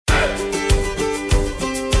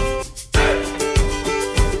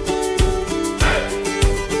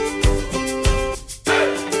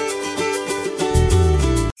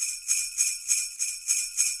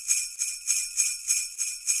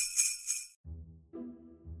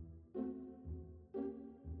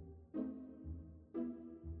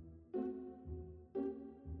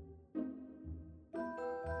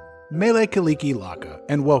Mele Kaliki Laka,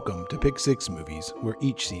 and welcome to Pick 6 Movies, where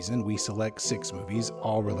each season we select 6 movies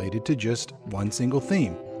all related to just one single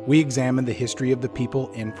theme. We examine the history of the people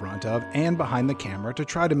in front of and behind the camera to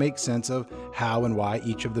try to make sense of how and why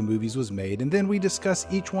each of the movies was made, and then we discuss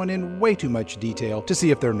each one in way too much detail to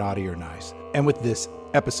see if they're naughty or nice. And with this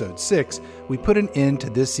episode 6, we put an end to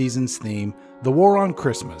this season's theme, The War on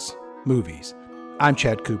Christmas, movies. I'm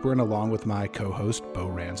Chad Cooper, and along with my co-host, Bo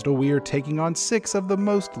Ransdell, we are taking on 6 of the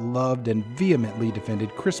most loved and vehemently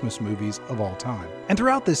defended Christmas movies of all time. And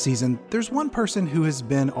throughout this season, there's one person who has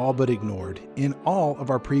been all but ignored in all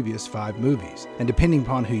of our previous 5 movies. And depending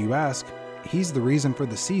upon who you ask, he's the reason for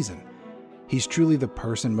the season. He's truly the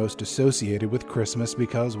person most associated with Christmas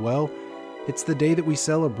because, well, it's the day that we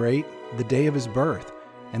celebrate the day of his birth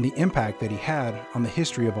and the impact that he had on the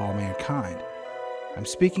history of all mankind. I'm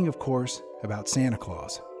speaking, of course, about Santa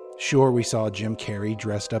Claus. Sure, we saw Jim Carrey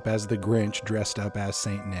dressed up as the Grinch, dressed up as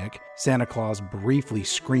Saint Nick. Santa Claus briefly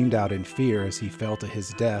screamed out in fear as he fell to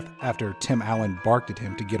his death after Tim Allen barked at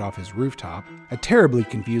him to get off his rooftop. A terribly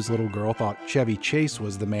confused little girl thought Chevy Chase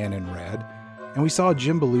was the man in red. And we saw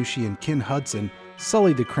Jim Belushi and Ken Hudson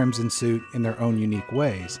sully the Crimson Suit in their own unique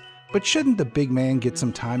ways. But shouldn't the big man get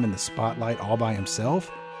some time in the spotlight all by himself?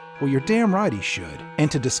 Well, you're damn right he should.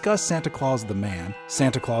 And to discuss Santa Claus the man,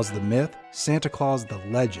 Santa Claus the myth, Santa Claus the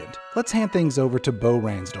legend, let's hand things over to Bo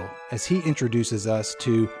Ransdell as he introduces us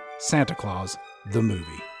to Santa Claus the movie.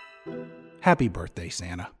 Happy birthday,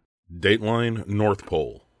 Santa. Dateline, North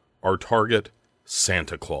Pole. Our target,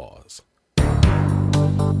 Santa Claus.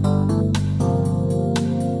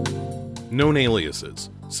 Known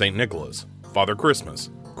aliases: St. Nicholas, Father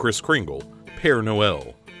Christmas, Kris Kringle, Père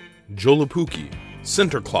Noël, Joulupukki,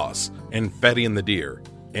 Sinterklaas, and Fatty and the Deer,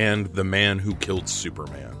 and the man who killed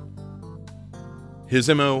Superman. His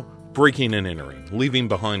MO, breaking and entering, leaving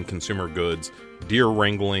behind consumer goods, deer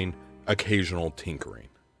wrangling, occasional tinkering.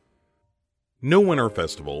 No winter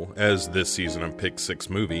festival, as this season of Pick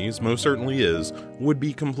 6 Movies most certainly is, would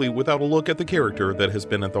be complete without a look at the character that has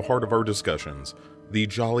been at the heart of our discussions, the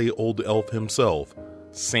jolly old elf himself,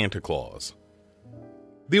 Santa Claus.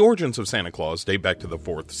 The origins of Santa Claus date back to the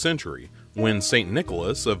 4th century, when St.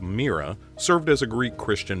 Nicholas of Myra served as a Greek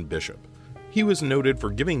Christian bishop. He was noted for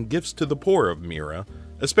giving gifts to the poor of Myra,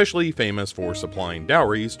 especially famous for supplying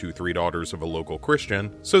dowries to 3 daughters of a local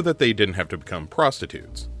Christian so that they didn't have to become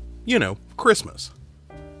prostitutes. You know, Christmas.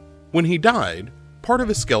 When he died, part of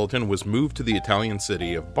his skeleton was moved to the Italian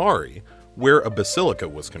city of Bari, where a basilica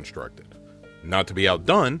was constructed. Not to be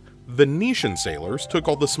outdone, Venetian sailors took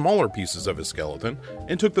all the smaller pieces of his skeleton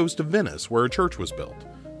and took those to Venice, where a church was built.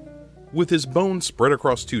 With his bones spread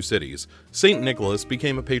across 2 cities, St. Nicholas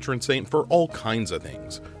became a patron saint for all kinds of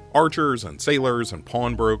things: archers and sailors and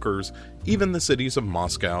pawnbrokers, even the cities of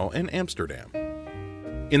Moscow and Amsterdam.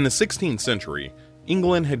 In the 16th century,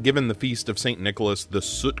 England had given the feast of St. Nicholas the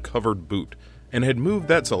soot-covered boot, and had moved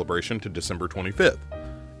that celebration to December 25th.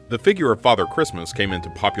 The figure of Father Christmas came into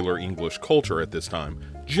popular English culture at this time,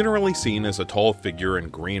 generally seen as a tall figure in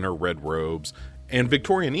green or red robes, and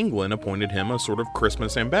Victorian England appointed him a sort of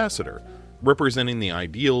Christmas ambassador, representing the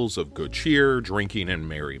ideals of good cheer, drinking, and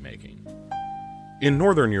merrymaking. In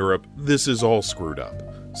Northern Europe, this is all screwed up.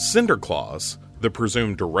 Sinterklaas, the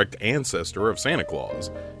presumed direct ancestor of Santa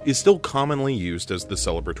Claus, is still commonly used as the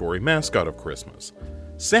celebratory mascot of Christmas.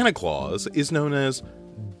 Santa Claus is known as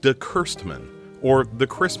De Kerstman, or the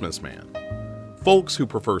Christmas Man. Folks who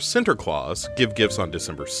prefer Sinterklaas give gifts on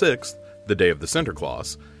December 6th, the day of the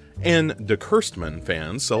Sinterklaas, and De Kerstman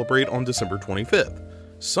fans celebrate on December 25th.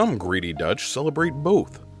 Some greedy Dutch celebrate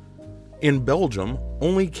both. In Belgium,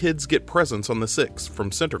 only kids get presents on the 6th from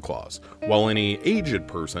Sinterklaas, while any aged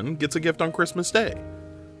person gets a gift on Christmas Day.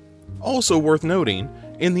 Also worth noting,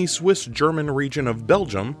 in the Swiss-German region of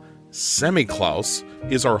Belgium, Samichlaus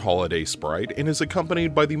is our holiday sprite and is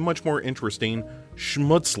accompanied by the much more interesting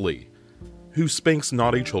Schmutzli, who spanks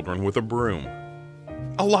naughty children with a broom.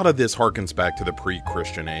 A lot of this harkens back to the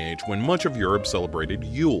pre-Christian age, when much of Europe celebrated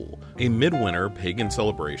Yule, a midwinter pagan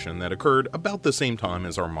celebration that occurred about the same time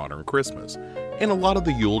as our modern Christmas, and a lot of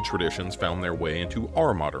the Yule traditions found their way into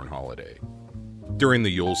our modern holiday. During the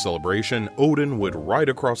Yule celebration, Odin would ride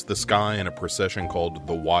across the sky in a procession called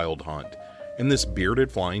the Wild Hunt, and this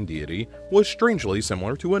bearded flying deity was strangely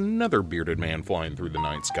similar to another bearded man flying through the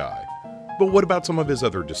night sky. But what about some of his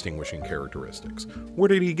other distinguishing characteristics? Where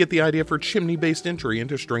did he get the idea for chimney-based entry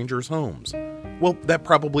into strangers' homes? Well, that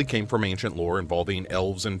probably came from ancient lore involving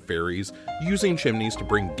elves and fairies using chimneys to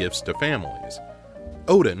bring gifts to families.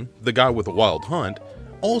 Odin, the guy with the Wild Hunt,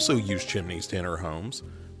 also used chimneys to enter homes,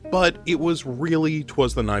 but it was really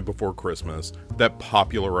 'Twas the Night Before Christmas that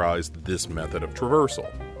popularized this method of traversal.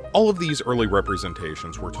 All of these early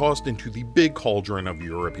representations were tossed into the big cauldron of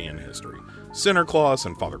European history. Santa Claus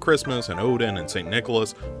and Father Christmas and Odin and St.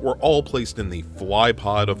 Nicholas were all placed in the fly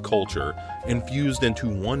pod of culture and fused into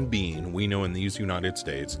one being we know in these United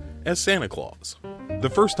States as Santa Claus. The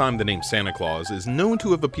first time the name Santa Claus is known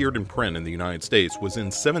to have appeared in print in the United States was in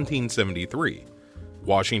 1773.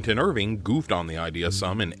 Washington Irving goofed on the idea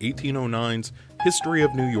some in 1809's History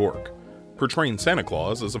of New York, portraying Santa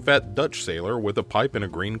Claus as a fat Dutch sailor with a pipe and a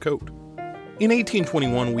green coat. In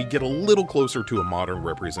 1821, we get a little closer to a modern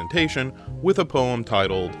representation with a poem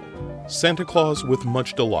titled Santa Claus with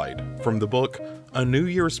Much Delight from the book A New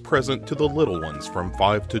Year's Present to the Little Ones from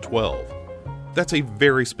 5 to 12. That's a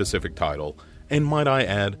very specific title, and might I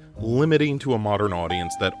add, limiting to a modern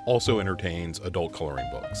audience that also entertains adult coloring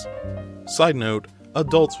books. Side note,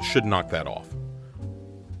 adults should knock that off.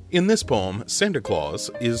 In this poem, Santa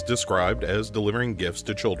Claus is described as delivering gifts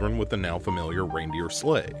to children with the now familiar reindeer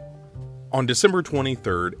sleigh. On December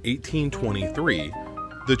 23, 1823,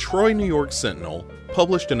 the Troy, New York Sentinel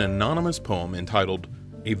published an anonymous poem entitled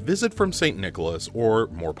A Visit from St. Nicholas, or,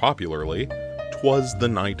 more popularly, 'Twas the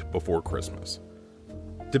Night Before Christmas.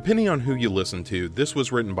 Depending on who you listen to, this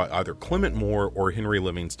was written by either Clement Moore or Henry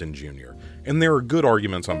Livingston Jr., and there are good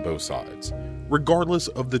arguments on both sides. Regardless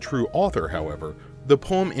of the true author, however, the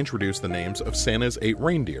poem introduced the names of Santa's 8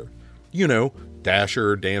 reindeer. You know,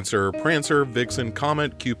 Dasher, Dancer, Prancer, Vixen,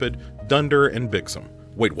 Comet, Cupid, Dunder, and Bixum.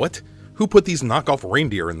 Wait, what? Who put these knockoff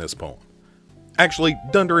reindeer in this poem? Actually,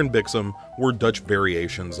 Dunder and Bixum were Dutch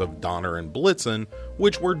variations of Donner and Blitzen,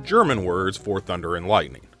 which were German words for thunder and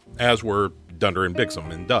lightning, as were Dunder and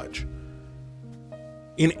Bixum in Dutch.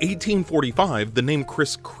 In 1845, the name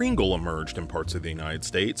Kris Kringle emerged in parts of the United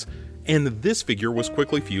States, and this figure was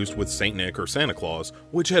quickly fused with St. Nick or Santa Claus,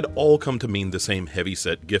 which had all come to mean the same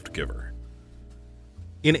heavy-set gift giver.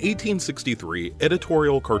 In 1863,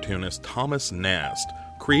 editorial cartoonist Thomas Nast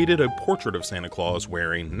created a portrait of Santa Claus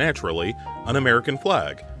wearing, naturally, an American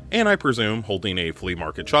flag, and I presume holding a flea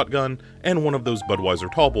market shotgun and one of those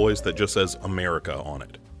Budweiser tallboys that just says America on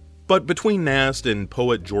it. But between Nast and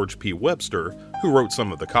poet George P. Webster, who wrote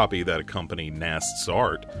some of the copy that accompanied Nast's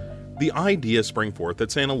art, the idea sprang forth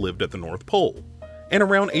that Santa lived at the North Pole. And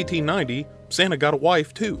around 1890, Santa got a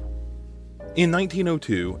wife too. In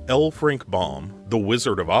 1902, L. Frank Baum, the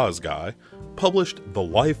Wizard of Oz guy, published The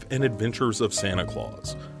Life and Adventures of Santa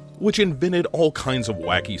Claus, which invented all kinds of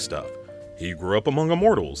wacky stuff. He grew up among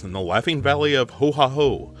immortals in the Laughing Valley of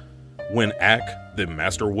Ho-Ha-Ho. When Ack, the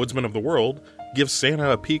master woodsman of the world, gives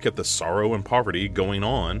Santa a peek at the sorrow and poverty going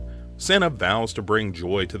on, Santa vows to bring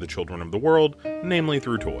joy to the children of the world, namely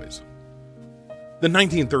through toys. The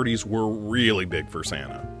 1930s were really big for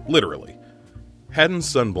Santa, literally. Haddon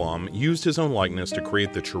Sundblom used his own likeness to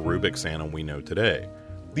create the cherubic Santa we know today.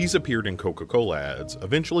 These appeared in Coca-Cola ads,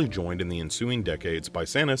 eventually joined in the ensuing decades by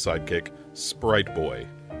Santa's sidekick, Sprite Boy.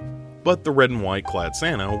 But the red and white clad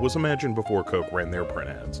Santa was imagined before Coke ran their print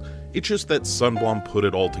ads. It's just that Sundblom put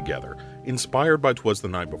it all together, inspired by 'Twas the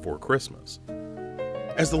Night Before Christmas.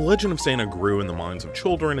 As the legend of Santa grew in the minds of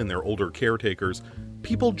children and their older caretakers,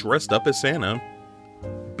 people dressed up as Santa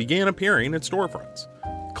began appearing at storefronts,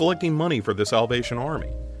 collecting money for the Salvation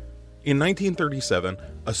Army. In 1937,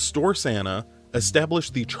 a store Santa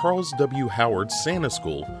established the Charles W. Howard Santa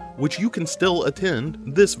School, which you can still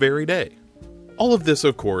attend this very day. All of this,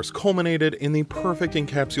 of course, culminated in the perfect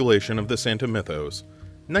encapsulation of the Santa mythos,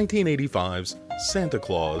 1985's Santa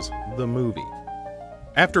Claus, the movie.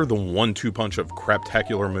 After the 1-2 punch of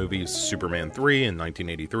craptacular movies Superman 3 in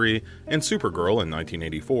 1983 and Supergirl in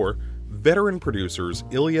 1984, veteran producers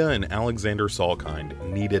Ilya and Alexander Salkind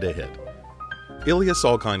needed a hit. Ilya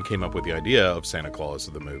Salkind came up with the idea of Santa Claus,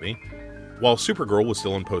 the movie, while Supergirl was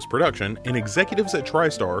still in post-production, and executives at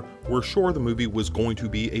TriStar were sure the movie was going to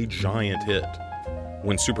be a giant hit.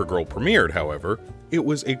 When Supergirl premiered, however, it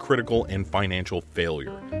was a critical and financial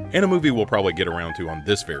failure, and a movie we'll probably get around to on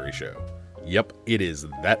this very show. Yep, it is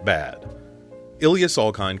that bad. Ilya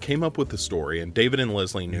Salkind came up with the story, and David and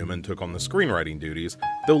Leslie Newman took on the screenwriting duties,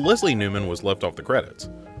 though Leslie Newman was left off the credits.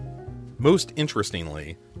 Most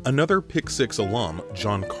interestingly, another Pick 6 alum,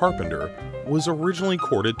 John Carpenter, was originally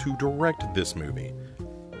courted to direct this movie.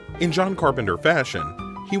 In John Carpenter fashion,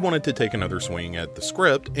 he wanted to take another swing at the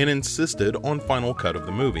script and insisted on final cut of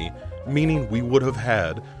the movie, meaning we would have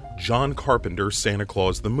had John Carpenter's Santa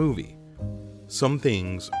Claus the movie. Some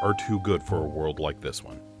things are too good for a world like this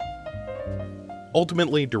one.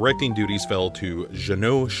 Ultimately, directing duties fell to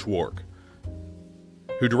Jeannot Schwark,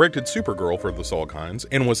 who directed Supergirl for the Salkinds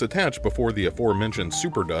and was attached before the aforementioned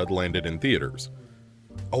Superdud landed in theaters.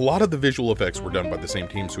 A lot of the visual effects were done by the same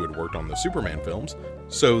teams who had worked on the Superman films,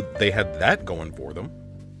 so they had that going for them.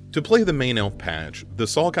 To play the main elf Patch, the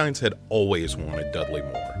Salkinds had always wanted Dudley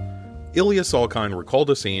Moore. Ilya Salkind recalled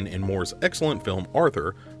a scene in Moore's excellent film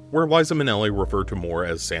Arthur, where Liza Minnelli referred to Moore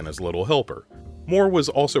as Santa's little helper. Moore was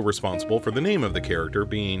also responsible for the name of the character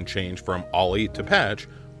being changed from Ollie to Patch,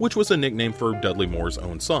 which was a nickname for Dudley Moore's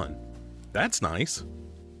own son. That's nice.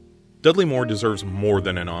 Dudley Moore deserves more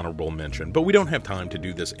than an honorable mention, but we don't have time to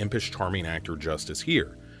do this impish, charming actor justice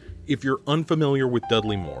here. If you're unfamiliar with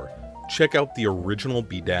Dudley Moore, check out the original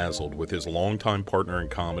Bedazzled with his longtime partner in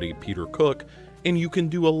comedy, Peter Cook, and you can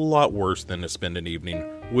do a lot worse than to spend an evening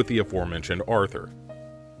with the aforementioned Arthur.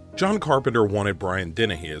 John Carpenter wanted Brian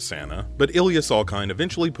Dennehy as Santa, but Ilya Salkind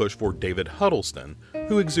eventually pushed for David Huddleston,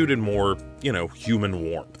 who exuded more, human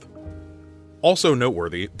warmth. Also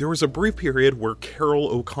noteworthy, there was a brief period where Carol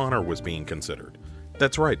O'Connor was being considered.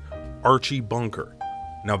 That's right, Archie Bunker.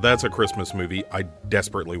 Now that's a Christmas movie I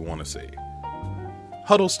desperately want to see.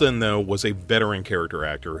 Huddleston, though, was a veteran character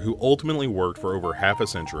actor who ultimately worked for over half a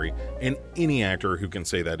century, and any actor who can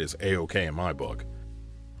say that is A-OK in my book.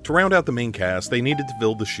 To round out the main cast, they needed to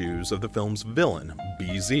fill the shoes of the film's villain,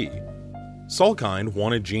 BZ. Salkind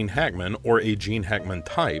wanted Gene Hackman, or a Gene Hackman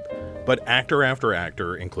type, but actor after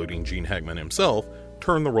actor, including Gene Hackman himself,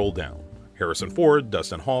 turned the role down. Harrison Ford,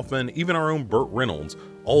 Dustin Hoffman, even our own Burt Reynolds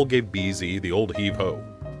all gave BZ the old heave-ho.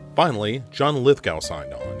 Finally, John Lithgow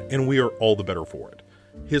signed on, and we are all the better for it.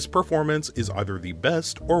 His performance is either the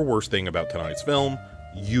best or worst thing about tonight's film.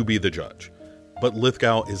 You be the judge. But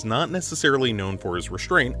Lithgow is not necessarily known for his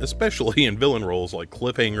restraint, especially in villain roles like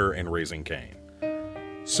Cliffhanger and Raising Cain.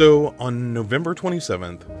 So, on November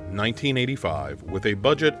 27th, 1985, with a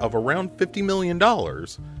budget of around $50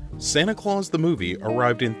 million, Santa Claus the movie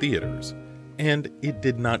arrived in theaters, and it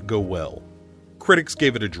did not go well. Critics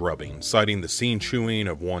gave it a drubbing, citing the scene-chewing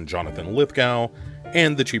of one Jonathan Lithgow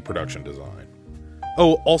and the cheap production design.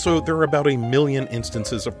 Oh, also, there are about 1 million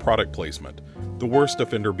instances of product placement, the worst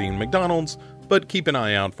offender being McDonald's, but keep an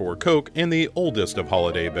eye out for Coke and the oldest of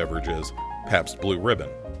holiday beverages, Pabst Blue Ribbon.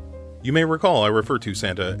 You may recall I refer to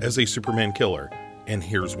Santa as a Superman killer, and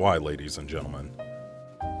here's why, ladies and gentlemen.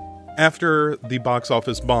 After the box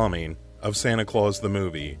office bombing of Santa Claus the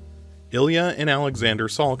movie, Ilya and Alexander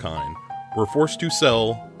Salkind were forced to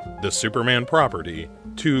sell the Superman property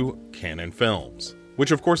to Cannon Films,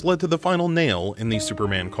 which of course led to the final nail in the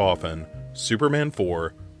Superman coffin, Superman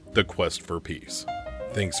 4, The Quest for Peace.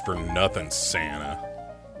 Thanks for nothing, Santa.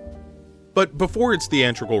 But before its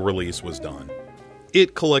theatrical release was done,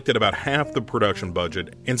 it collected about half the production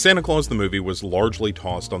budget, and Santa Claus the movie was largely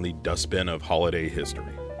tossed on the dustbin of holiday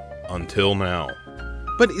history. Until now.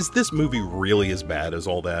 But is this movie really as bad as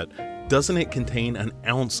all that? Doesn't it contain an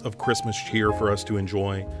ounce of Christmas cheer for us to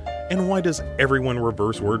enjoy? And why does everyone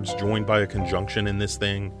reverse words joined by a conjunction in this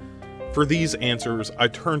thing? For these answers, I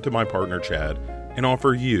turn to my partner Chad and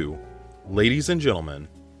offer you, ladies and gentlemen,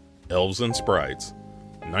 elves and sprites,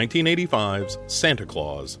 1985's Santa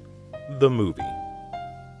Claus, the movie.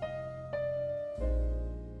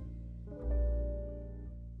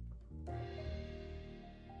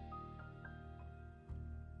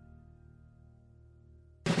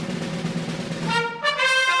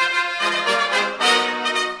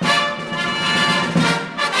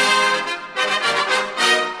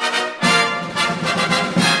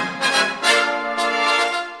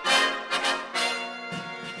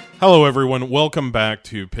 Hello everyone, welcome back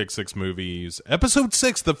to Pick 6 Movies, Episode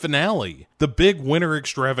 6, the finale, the big winter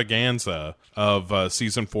extravaganza of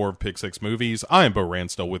Season 4 of Pick 6 Movies. I am Bo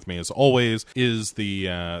Ransdell. With me as always is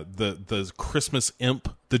the Christmas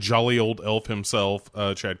imp, the jolly old elf himself,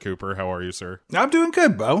 Chad Cooper. How are you, sir? I'm doing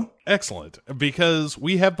good, Bo. Excellent, because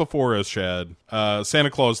we have before us, Chad,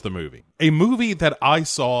 Santa Claus the movie. A movie that I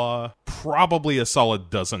saw probably a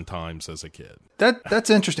solid dozen times as a kid. That's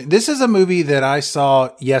interesting. This is a movie that I saw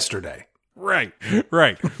yesterday. Right.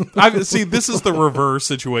 See, this is the reverse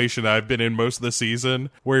situation I've been in most of the season,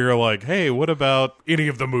 where you're like, hey, what about any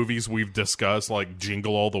of the movies we've discussed, like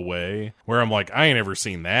Jingle All the Way, where I'm like, I ain't ever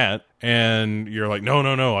seen that. And you're like,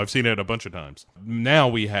 no, I've seen it a bunch of times. Now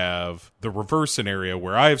we have the reverse scenario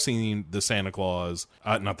where I have seen the Santa Claus,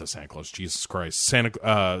 not the Santa Claus, Jesus Christ, Santa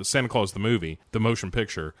Claus the movie, the motion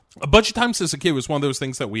picture, a bunch of times as a kid. It was one of those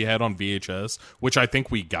things that we had on VHS, which I think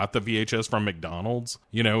we got the VHS from McDonald's,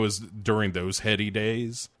 is during those heady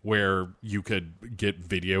days where you could get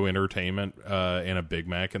video entertainment and a Big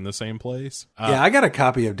Mac in the same place. Yeah, I got a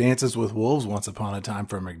copy of Dances with Wolves once upon a time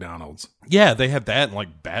from McDonald's. Yeah, they had that and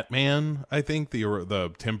like Batman Batman, I think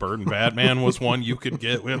the Tim Burton Batman was one you could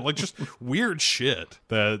get. Like just weird shit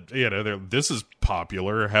that, this is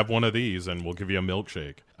popular. Have one of these and we'll give you a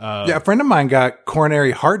milkshake. A friend of mine got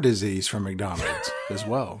coronary heart disease from McDonald's as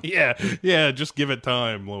well. Yeah, just give it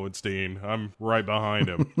time, Lowenstein. I'm right behind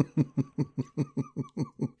him.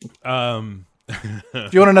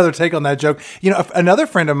 If you want another take on that joke, another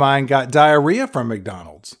friend of mine got diarrhea from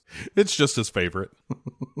McDonald's. It's just his favorite.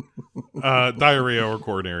 Diarrhea or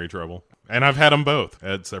coronary trouble. And I've had them both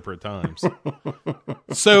at separate times.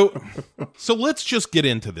 So let's just get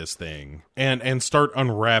into this thing and start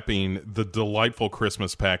unwrapping the delightful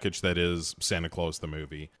Christmas package that is Santa Claus the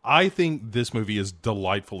movie. I think this movie is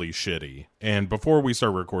delightfully shitty. And before we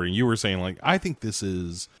start recording, you were saying, like, I think this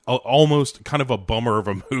is almost kind of a bummer of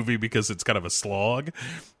a movie because it's kind of a slog.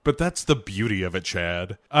 But that's the beauty of it,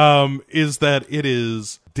 Chad, is that it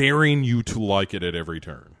is daring you to like it at every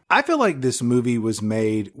turn. I feel like this movie was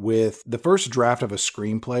made with the first draft of a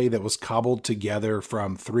screenplay that was cobbled together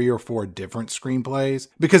from 3 or 4 different screenplays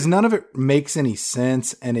because none of it makes any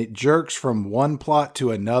sense and it jerks from one plot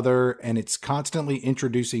to another and it's constantly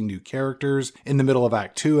introducing new characters in the middle of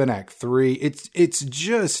Act 2 and Act 3. It's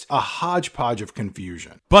just a hodgepodge of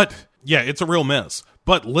confusion. But yeah, it's a real mess.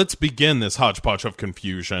 But let's begin this hodgepodge of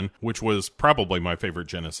confusion, which was probably my favorite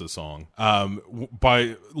Genesis song,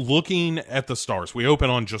 by looking at the stars. We open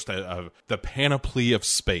on just the panoply of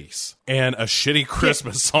space, and a shitty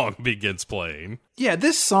Christmas song begins playing. Yeah,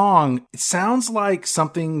 this song, it sounds like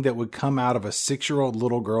something that would come out of a 6-year-old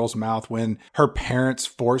little girl's mouth when her parents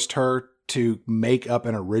forced her to make up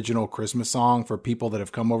an original Christmas song for people that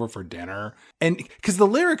have come over for dinner. And because the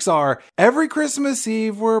lyrics are, every Christmas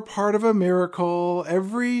Eve, we're part of a miracle.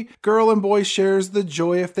 Every girl and boy shares the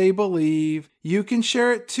joy if they believe. You can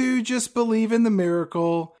share it too, just believe in the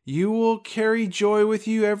miracle. You will carry joy with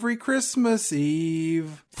you every Christmas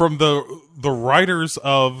Eve. From the writers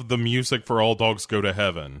of the music for All Dogs Go to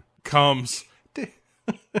Heaven comes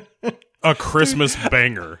a Christmas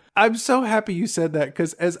banger. I'm so happy you said that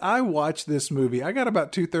because as I watched this movie, I got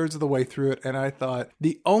about 2/3 of the way through it and I thought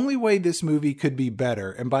the only way this movie could be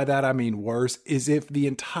better, and by that I mean worse, is if the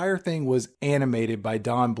entire thing was animated by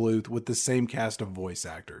Don Bluth with the same cast of voice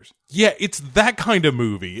actors. Yeah, it's that kind of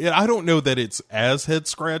movie. I don't know that it's as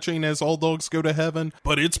head-scratching as All Dogs Go to Heaven,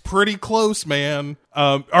 but it's pretty close, man.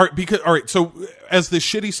 All right, so as this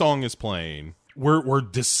shitty song is playing, we're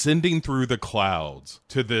descending through the clouds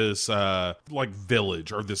to this like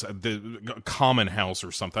village or the common house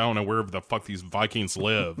or something. I don't know wherever the fuck these Vikings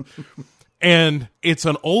live. And it's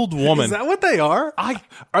an old woman. Is that what they are?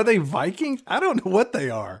 Are they Vikings? I don't know what they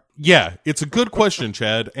are. Yeah, it's a good question,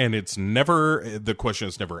 Chad, and the question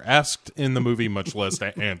is never asked in the movie, much less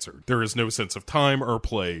answered. There is no sense of time or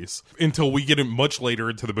place until we get it much later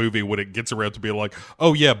into the movie when it gets around to be like,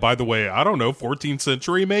 oh yeah, by the way, I don't know, 14th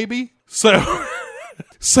century maybe?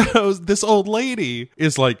 So this old lady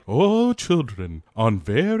is like, oh, children, on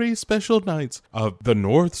very special nights, the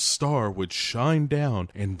North Star would shine down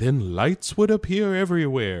and then lights would appear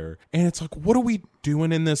everywhere. And it's like, what are we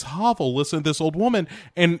doing in this hovel? Listen to this old woman.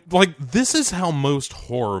 And like, this is how most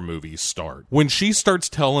horror movies start. When she starts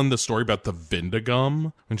telling the story about the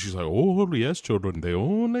Vendigum, and she's like, oh, yes, children, they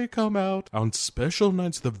only come out on special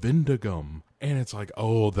nights, the Vendigum. And it's like,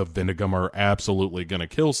 oh, the Vendigum are absolutely going to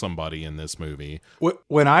kill somebody in this movie.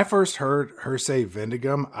 When I first heard her say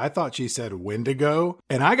Vendigum, I thought she said Wendigo.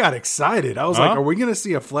 And I got excited. I was like, are we going to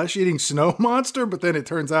see a flesh-eating snow monster? But then it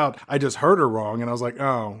turns out I just heard her wrong. And I was like,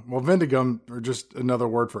 oh, well, Vendigum are just another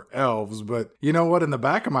word for elves. But you know what? In the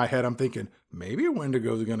back of my head, I'm thinking, maybe a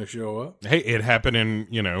Wendigo's going to show up. Hey, it happened in,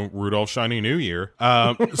 Rudolph's Shiny New Year.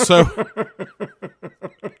 So...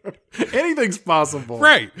 Anything's possible.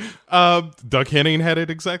 Right. Doug Henning had it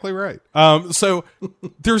exactly right. So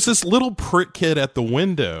there's this little prick kid at the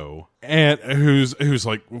window and who's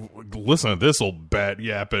like, listen to this old bat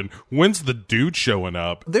yapping. When's the dude showing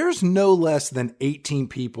up? There's no less than 18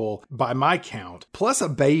 people by my count, plus a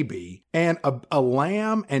baby and a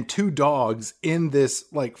lamb and 2 dogs in this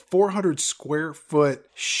like 400 square foot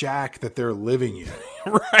shack that they're living in.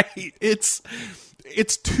 Right.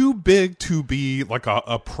 It's too big to be like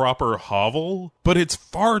a proper hovel, but it's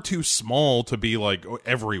far too small to be like, oh,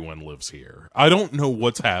 everyone lives here. I don't know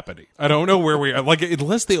what's happening. I don't know where we are. Like,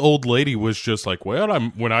 unless the old lady was just like, well,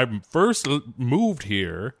 when I first moved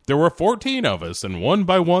here, there were 14 of us, and one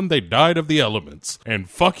by one they died of the elements. And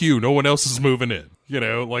fuck you, no one else is moving in. You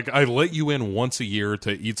know, like I let you in once a year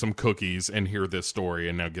to eat some cookies and hear this story,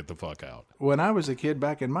 and now get the fuck out. When I was a kid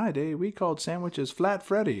back in my day, we called sandwiches Flat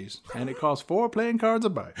Freddy's, and it cost 4 playing cards a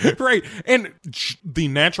bite. Right. And the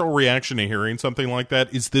natural reaction to hearing something like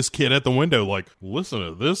that is this kid at the window like, listen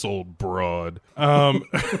to this old broad.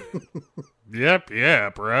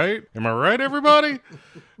 Yep, right? Am I right, everybody?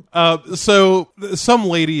 So some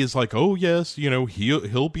lady is like, oh yes, you know,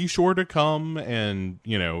 he'll be sure to come, and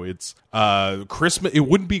you know, it's Christmas. It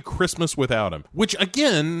wouldn't be Christmas without him, which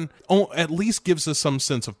again at least gives us some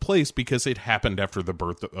sense of place because it happened after the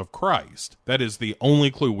birth of Christ. That is the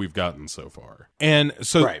only clue we've gotten so far. And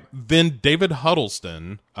so then David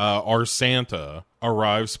Huddleston, our Santa,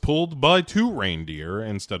 arrives pulled by 2 reindeer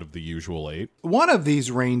instead of the usual 8. One of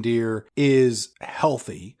these reindeer is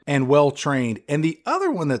healthy and well trained, and the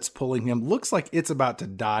other one that's pulling him looks like it's about to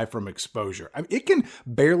die from exposure. I mean, it can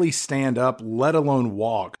barely stand up, let alone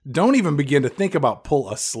walk. Don't even begin to think about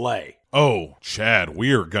pull a sleigh. Oh, Chad,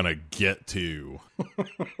 we are gonna get to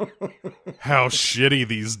how shitty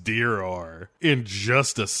these deer are in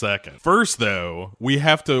just a second. First, though, we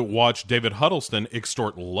have to watch David Huddleston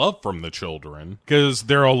extort love from the children because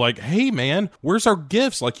they're all like, hey, man, where's our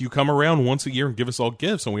gifts? Like, you come around once a year and give us all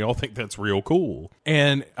gifts, and we all think that's real cool.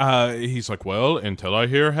 And he's like, well, until I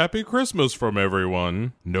hear Happy Christmas from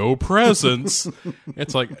everyone, no presents.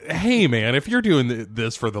 It's like, hey, man, if you're doing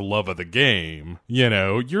this for the love of the game, you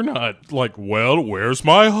know, you're not like, well, where's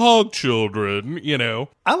my hug, children? You know,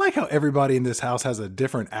 I like how everybody in this house has a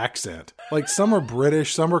different accent. Like some are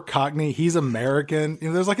British, some are Cockney. He's American. You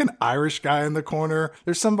know, there's like an Irish guy in the corner.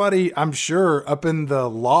 There's somebody, I'm sure, up in the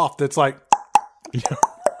loft that's like,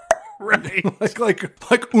 right, like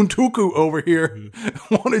Untuku over here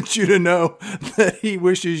wanted you to know that he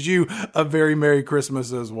wishes you a very Merry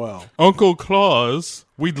Christmas as well. Uncle Claus,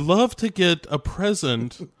 we'd love to get a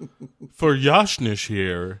present for Yashnish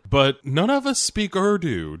here, but none of us speak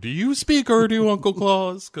Urdu. Do you speak Urdu, Uncle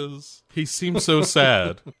Claus? Because he seems so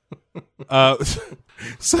sad.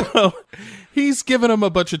 So he's given him a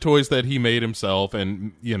bunch of toys that he made himself,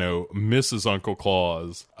 and, you know, Mrs. Uncle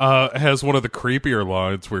Claus has one of the creepier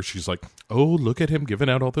lines where she's like, oh, look at him giving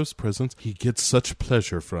out all those presents. He gets such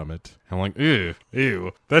pleasure from it. I'm like,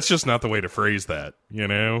 ew. That's just not the way to phrase that, you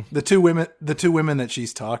know? The two women that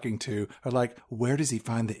she's talking to are like, where does he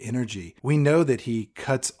find the energy? We know that he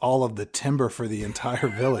cuts all of the timber for the entire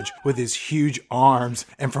village with his huge arms,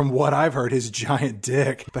 and from what I've heard, his giant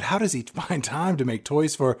dick. But how does he find time to make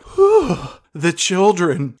toys for the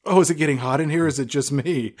children? Oh, is it getting hot in here? Is it just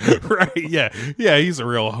me? Right, yeah, he's a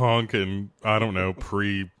real hunk, and I don't know,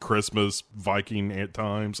 pre-Christmas Viking at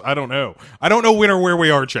times. I don't know when or where we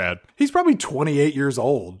are, Chad. He's probably 28 years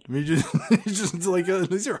old. I mean, just like,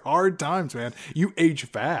 these are hard times, man. You age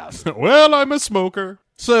fast. Well, I'm a smoker.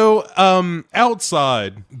 So,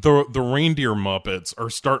 outside, the reindeer Muppets are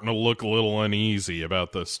starting to look a little uneasy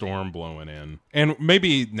about the storm blowing in. And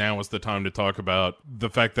maybe now is the time to talk about the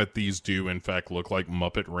fact that these do, in fact, look like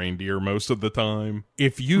Muppet reindeer most of the time.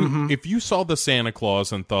 If you saw the Santa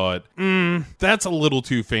Claus and thought, that's a little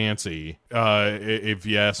too fancy, if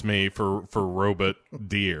you ask me, for robot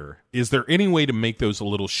deer, is there any way to make those a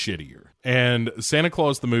little shittier? And Santa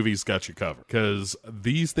Claus the movie's got you covered, because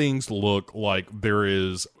these things look like there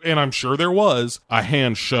is, and I'm sure there was, a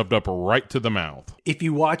hand shoved up right to the mouth. If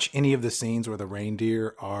you watch any of the scenes where the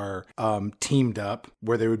reindeer are teamed up,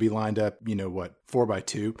 where they would be lined up,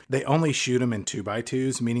 4x2, they only shoot them in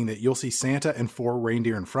 2x2s, meaning that you'll see Santa and 4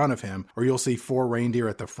 reindeer in front of him, or you'll see 4 reindeer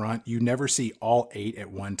at the front. You never see all 8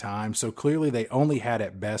 at one time. So clearly they only had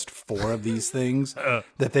at best 4 of these things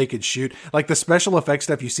that they could shoot. Like the special effects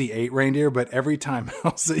stuff, you see 8 reindeer, but every time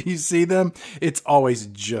else that you see them, it's always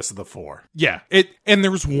just the 4. Yeah. And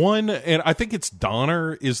there's one, and I think it's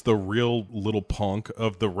Donner is the real little punk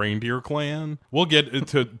of the reindeer clan. We'll get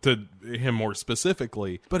to him more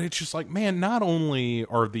specifically, but it's just like, man, not only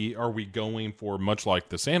are we going for, much like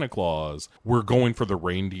the Santa Claus, we're going for the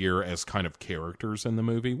reindeer as kind of characters in the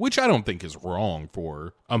movie, which I don't think is wrong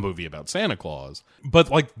for a movie about Santa Claus, but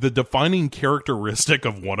like the defining characteristic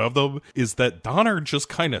of one of them is that Donner just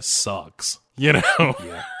kind of sucks, you know?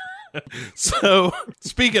 Yeah. So,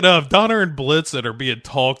 speaking of, Donner and Blitzen are being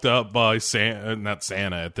talked up by not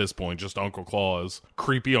Santa at this point, just Uncle Claus,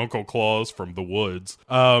 creepy Uncle Claus from the woods.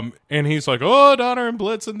 And he's like, oh, Donner and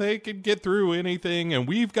Blitzen, they can get through anything, and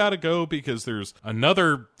we've got to go because there's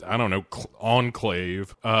another, I don't know,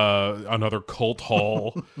 enclave, another cult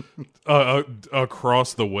hall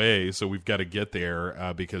across the way, so we've got to get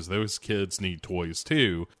there because those kids need toys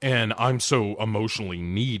too. And I'm so emotionally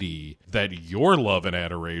needy that your love and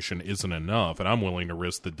adoration children isn't enough, and I'm willing to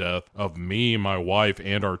risk the death of me, my wife,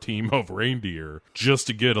 and our team of reindeer just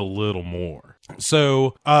to get a little more.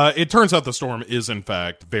 So it turns out the storm is in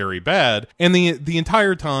fact very bad, and the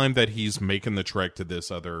entire time that he's making the trek to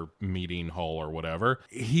this other meeting hall or whatever,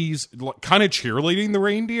 he's kind of cheerleading the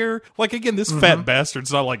reindeer. Like, again, this fat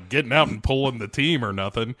bastard's not like getting out and pulling the team or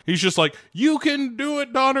nothing. He's just like, you can do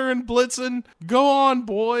it, Donner and Blitzen. Go on,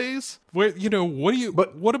 boys.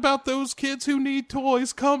 What about those kids who need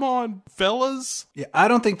toys? Come on, fellas. Yeah, I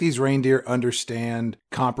don't think these reindeer understand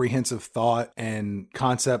comprehensive thought and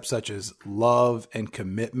concepts such as love and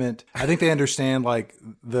commitment. I think they understand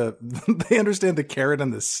they understand the carrot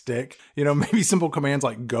and the stick. Maybe simple commands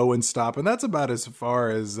like go and stop, and that's about as far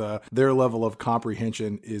as their level of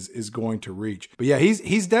comprehension is going to reach. But yeah,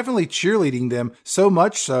 he's definitely cheerleading them, so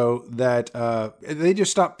much so that they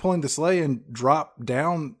just stop pulling the sleigh and drop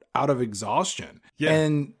down out of exhaustion. Yeah.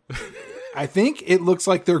 And I think it looks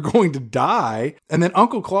like they're going to die. And then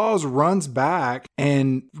Uncle Claus runs back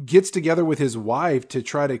and gets together with his wife to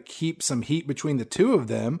try to keep some heat between the two of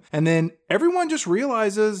them. And then everyone just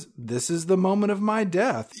realizes this is the moment of my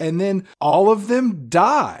death. And then all of them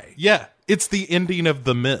die. Yeah. It's the ending of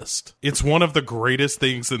The Mist. It's one of the greatest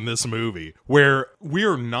things in this movie, where we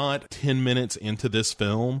are not 10 minutes into this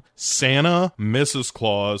film. Santa, Mrs.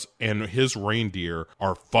 Claus, and his reindeer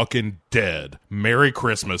are fucking dead. Merry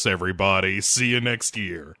Christmas, everybody. See you next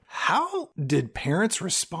year. How did parents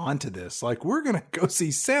respond to this? Like, we're going to go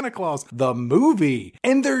see Santa Claus, the movie,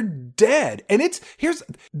 and they're dead. And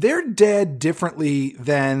they're dead differently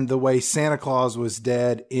than the way Santa Claus was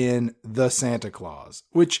dead in The Santa Claus,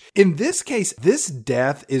 which in this case, this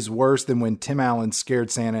death is worse than when Tim Allen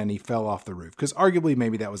scared Santa and he fell off the roof, because arguably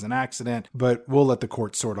maybe that was an accident, but we'll let the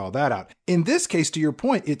court sort all that out. In this case, to your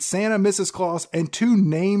point, it's Santa, Mrs. Claus, and two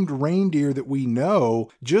named reindeer that we know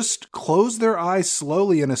just close their eyes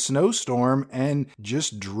slowly in a snowstorm and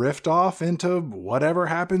just drift off into whatever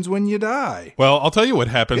happens when you die. Well, I'll tell you what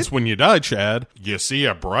happens when you die, Chad. You see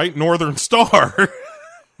a bright northern star.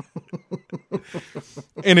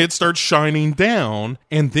 And it starts shining down,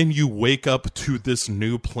 and then you wake up to this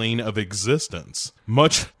new plane of existence.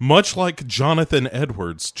 Much like Jonathan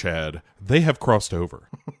Edwards, Chad, they have crossed over.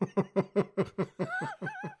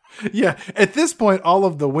 Yeah, at this point, all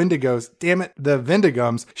of the Wendigos, the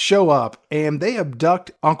Vendigums, show up, and they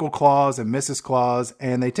abduct Uncle Claus and Mrs. Claus,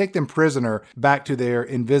 and they take them prisoner back to their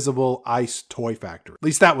invisible ice toy factory. At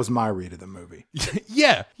least that was my read of the movie.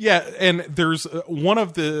 Yeah, and there's one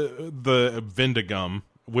of the Vendigum,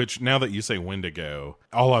 which, now that you say Wendigo,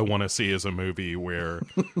 all I want to see is a movie where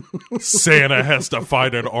Santa has to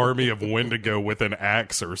fight an army of Wendigo with an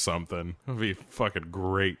axe or something. That'd be fucking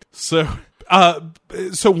great. So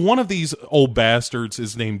one of these old bastards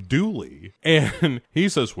is named Dooley, and he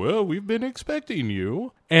says, well, we've been expecting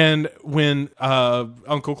you. And when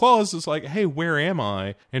Uncle Claus is like, hey, where am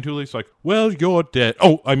I? And Dooley's like, well, you're dead.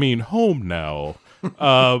 Oh, I mean, home now.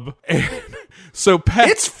 And so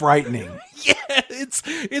it's frightening. Yeah,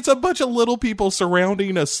 it's a bunch of little people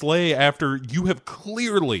surrounding a sleigh after you have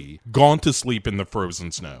clearly gone to sleep in the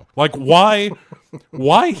frozen snow. Like,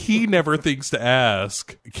 why he never thinks to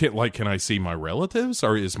ask, can I see my relatives?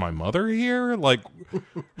 Or is my mother here? Like,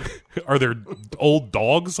 are there old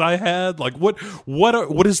dogs I had? Like, what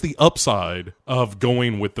is the upside of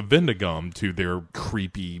going with the Vendigum to their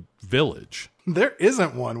creepy village? There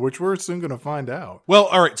isn't one, which we're soon going to find out. Well,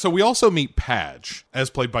 all right. So we also meet Patch,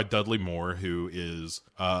 as played by Dudley Moore, who is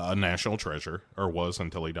a national treasure, or was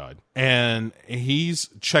until he died. And he's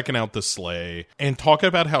checking out the sleigh and talking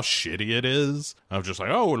about how shitty it is. I'm just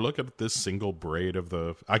like, oh, look at this single braid of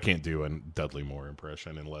the... I can't do a Dudley Moore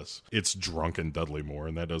impression unless it's drunken Dudley Moore,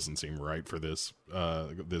 and that doesn't seem right for this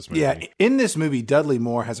movie. Yeah, in this movie, Dudley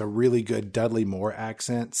Moore has a really good Dudley Moore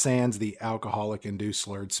accent, sans the alcoholic-induced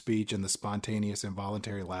slurred speech and the spontaneous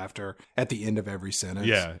involuntary laughter at the end of every sentence.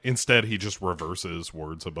 Yeah, instead he just reverses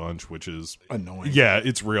words a bunch, which is... annoying. Yeah,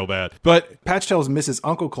 it's real bad. But Patch tells Mrs.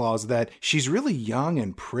 Uncle Claus that she's really young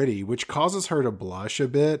and pretty, which causes her to blush a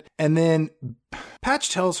bit. And then Patch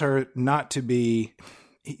tells her not to be...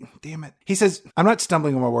 Damn it. He says, I'm not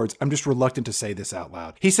stumbling on my words. I'm just reluctant to say this out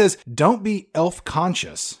loud. He says, don't be elf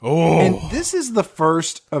conscious. Oh. And this is the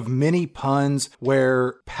first of many puns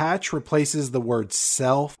where Patch replaces the word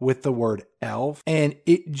self with the word elf. And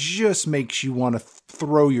it just makes you want to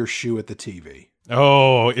throw your shoe at the TV.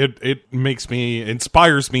 Oh, it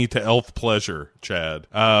inspires me to elf pleasure, Chad.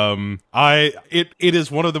 It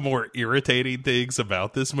is one of the more irritating things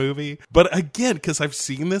about this movie. But again, because I've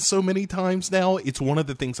seen this so many times now, it's one of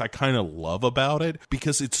the things I kind of love about it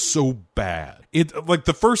because it's so bad. it like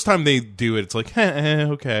the first time they do it, it's like,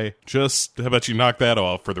 okay, just how about you knock that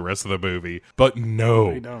off for the rest of the movie? But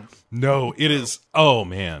no, it is. Oh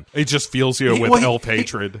man, it just fills you with elf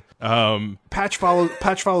hatred. Patch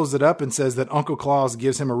follows it up and says that Uncle Claus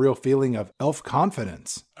gives him a real feeling of elf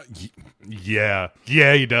confidence. Yeah,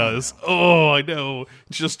 he does. Oh, I know.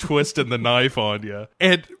 Just twisting the knife on you.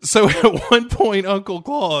 And so at one point, Uncle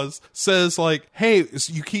Claus says, like, hey,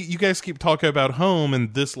 you guys keep talking about home,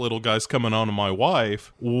 and this little guy's coming on to my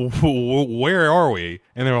wife. Where are we?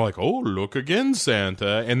 And they're like, oh, look again,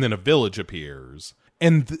 Santa. And then a village appears.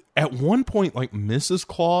 And at one point, like, Mrs.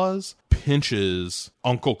 Claus pinches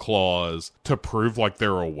Uncle Claus to prove like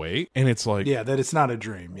they're awake, and it's like, yeah, that it's not a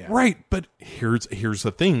dream. Yeah, right. But here's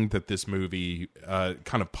the thing that this movie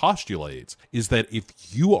kind of postulates is that if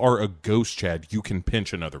you are a ghost, Chad, you can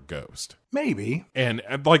pinch another ghost. Maybe. And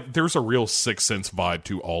like, there's a real Sixth Sense vibe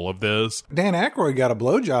to all of this. Dan Aykroyd got a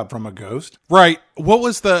blowjob from a ghost. Right. What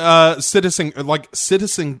was the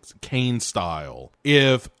Citizen Kane style?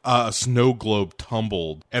 If a snow globe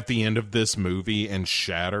tumbled at the end of this movie and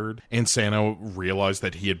shattered, and Santa realized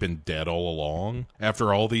that he had been dead all along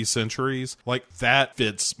after all these centuries, like, that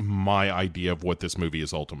fits my idea of what this movie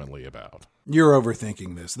is ultimately about. You're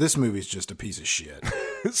overthinking this. This movie's just a piece of shit.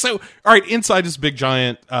 So, all right, inside this big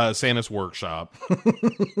giant Santa's workshop.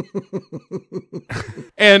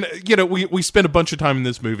 And, you know, we spend a bunch of time in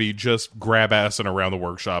this movie just grab-assing around the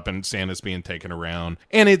workshop, and Santa's being taken around.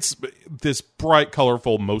 And it's this bright,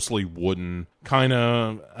 colorful, mostly wooden kind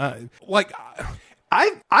of,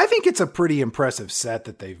 I think it's a pretty impressive set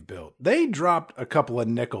that they've built. They dropped a couple of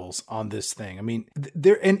nickels on this thing. I mean,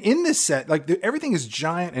 in this set, like, everything is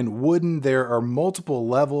giant and wooden. There are multiple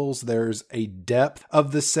levels. There's a depth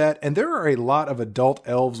of the set, and there are a lot of adult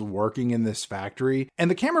elves working in this factory. And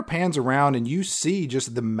the camera pans around, and you see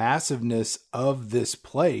just the massiveness of this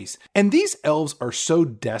place. And these elves are so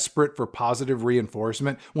desperate for positive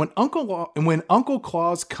reinforcement. When Uncle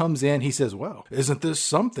Claus comes in, he says, "Well, isn't this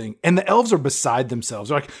something?" And the elves are beside themselves.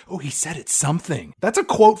 They're like, "Oh, he said it's something." That's a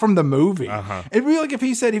quote from the movie. It'd be like if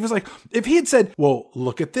he had said, "Well,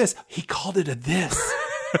 look at this," he called it a this.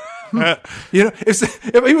 You know,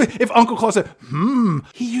 if Uncle Claus said,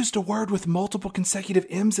 he used a word with multiple consecutive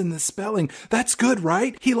M's in the spelling. That's good,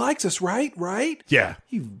 right? He likes us, right? Right? Yeah.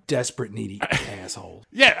 You desperate, needy asshole.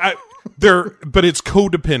 Yeah, but it's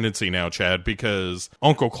codependency now, Chad, because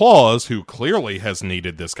Uncle Claus, who clearly has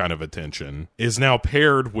needed this kind of attention, is now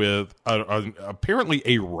paired with apparently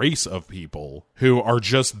a race of people who are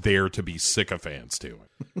just there to be sycophants to him.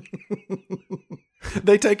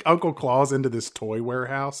 They take Uncle Claus into this toy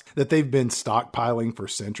warehouse that they've been stockpiling for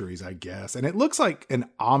centuries, I guess. And it looks like an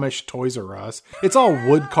Amish Toys R Us. It's all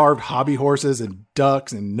wood-carved hobby horses and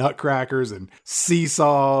ducks and nutcrackers and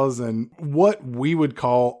seesaws and what we would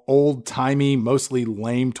call old-timey, mostly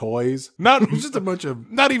lame toys. Just a bunch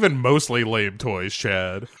of... Not even mostly lame toys,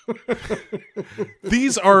 Chad.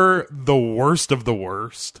 These are the worst of the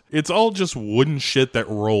worst. It's all just wooden shit that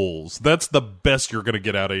rolls. That's the best you're going to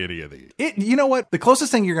get out of any of these. You know what? The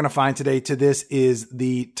closest thing you're going to find today to this is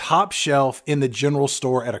the top shelf in the general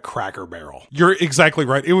store at a Cracker Barrel. You're exactly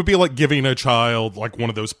right. It would be like giving a child like one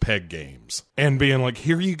of those peg games and being like,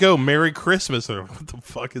 "Here you go, Merry Christmas." Or, what the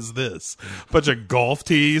fuck is this? Bunch of golf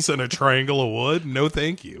tees and a triangle of wood? No,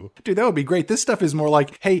 thank you. Dude, that would be great. This stuff is more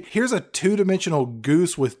like, hey, here's a 2-dimensional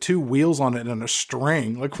goose with 2 wheels on it and a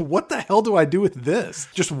string. Like, what the hell do I do with this?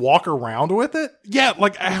 Just walk around with it? Yeah,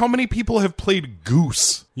 like, how many people have played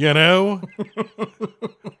Goose, you know?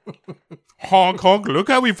 Honk, honk, look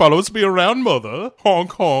how he follows me around, mother.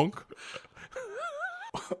 Honk, honk.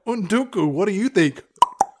 Unduku, what do you think?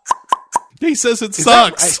 He says it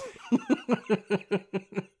sucks.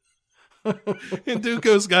 And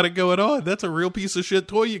Dooku's got it going on. That's a real piece of shit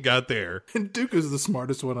toy you got there. And Dooku's the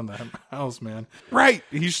smartest one in the house, man. Right.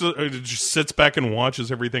 He just sits back and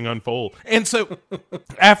watches everything unfold. And so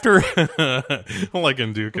after, like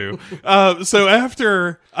in Dooku, so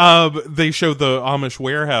after they show the Amish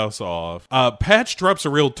warehouse off, Patch drops a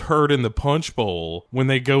real turd in the punch bowl when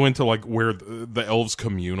they go into like where the elves'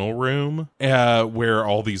 communal room, where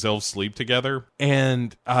all these elves sleep together.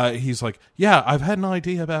 And he's like, "Yeah, I've had an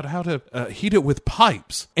idea about how to heat it with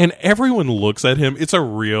pipes." And everyone looks at him. It's a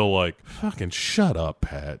real, like, fucking shut up,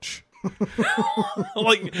 Patch.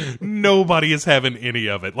 Like, nobody is having any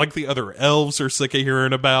of it. Like, the other elves are sick of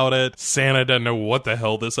hearing about it. Santa doesn't know what the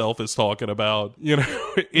hell this elf is talking about. You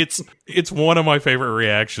know, it's one of my favorite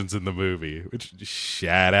reactions in the movie. Which,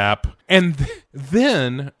 shut up. And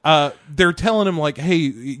then they're telling him, like, hey,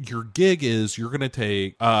 your gig is you're going to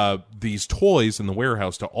take these toys in the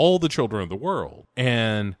warehouse to all the children of the world.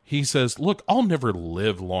 And he says, look, I'll never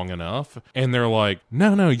live long enough. And they're like,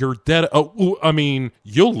 no, you're dead. Oh, I mean,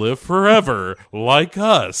 you'll live forever, like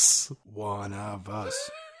us. One of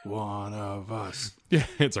us. One of us. Yeah,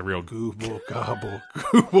 it's a real Gooble gobble,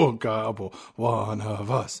 gooble gobble. One of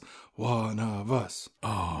us. One of us.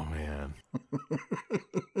 Oh, man.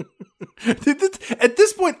 At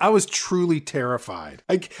this point, I was truly terrified.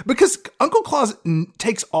 Because Uncle Claus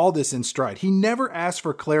takes all this in stride. He never asks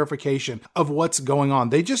for clarification of what's going on.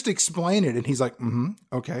 They just explain it, and he's like,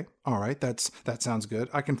 okay, all right, that sounds good.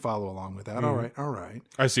 I can follow along with that. All right.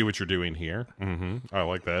 I see what you're doing here. I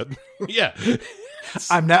like that. Yeah.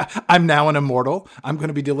 I'm now an immortal. I'm going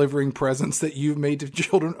to be delivering presents that you've made to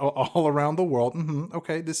children all around the world.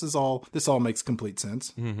 Okay, this all makes complete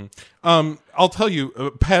sense. I'll tell you,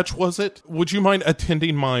 Patch, was it? Would you mind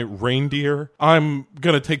attending my reindeer? I'm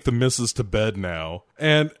going to take the missus to bed now.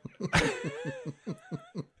 And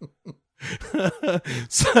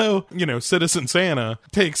so, Citizen Santa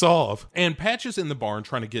takes off, and Patch is in the barn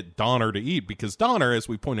trying to get Donner to eat, because Donner, as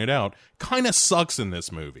we pointed out, kind of sucks in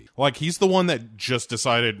this movie. Like, he's the one that just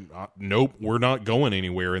decided, nope, we're not going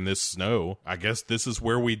anywhere in this snow. I guess this is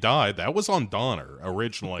where we die. That was on Donner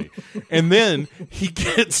originally. And then he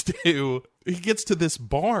gets to this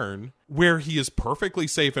barn where he is perfectly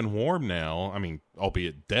safe and warm now. I mean,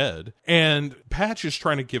 albeit dead. And Patch is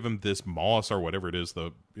trying to give him this moss or whatever it is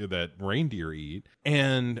that reindeer eat.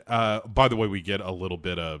 And by the way, we get a little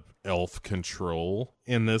bit of elf control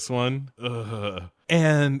in this one.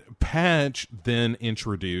 And Patch then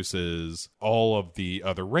introduces all of the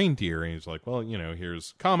other reindeer, and he's like, well,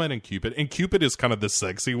 here's Comet and Cupid. And Cupid is kind of the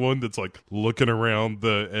sexy one that's like looking around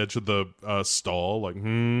the edge of the stall like,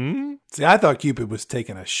 See, I thought Cupid was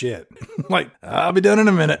taking a shit. Like, I'll be done in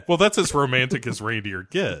a minute. Well, that's as romantic as reindeer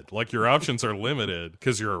get. Like, your options are limited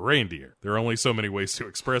because you're a reindeer. There are only so many ways to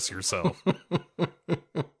express yourself.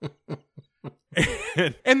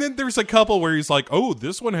 And then there's a couple where he's like, oh,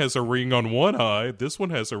 this one has a ring on one eye, this one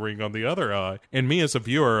has a ring on the other eye. And me as a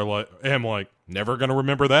viewer am like, never gonna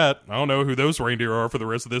remember that. I don't know who those reindeer are for the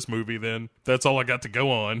rest of this movie then. That's all I got to go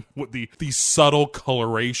on. With the subtle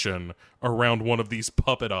coloration around one of these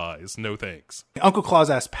puppet eyes. No thanks. Uncle Claus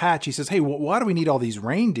asks Patch, he says, hey, why do we need all these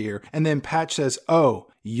reindeer? And then Patch says, oh,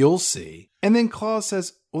 you'll see. And then Claus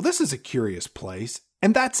says, well, this is a curious place.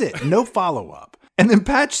 And that's it. No follow-up. And then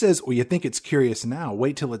Patch says, well, you think it's curious now.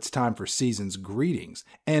 Wait till it's time for season's greetings.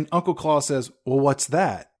 And Uncle Claus says, well, what's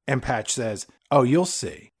that? And Patch says, oh, you'll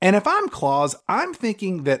see. And if I'm Claus, I'm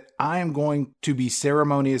thinking that I am going to be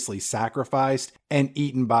ceremoniously sacrificed and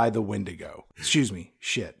eaten by the Wendigo.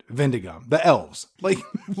 Vendigum. The elves. Like,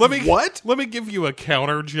 what? Let me give you a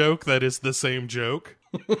counter joke that is the same joke.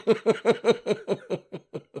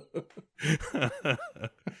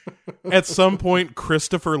 At some point,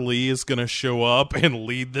 Christopher Lee is going to show up and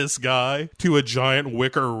lead this guy to a giant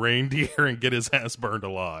wicker reindeer and get his ass burned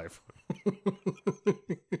alive.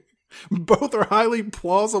 Both are highly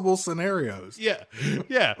plausible scenarios. Yeah.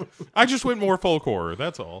 I just went more folk horror,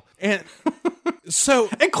 that's all. And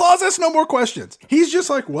Claus asks no more questions. He's just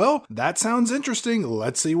like, well, that sounds interesting.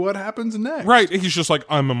 Let's see what happens next. Right. He's just like,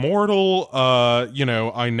 I'm immortal.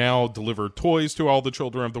 I now deliver toys to all the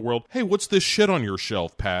children of the world. Hey, what's this shit on your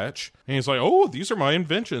shelf, Patch? And he's like, oh, these are my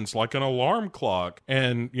inventions, like an alarm clock.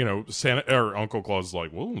 And, Uncle Claus is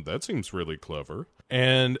like, well, that seems really clever.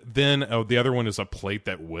 And then the other one is a plate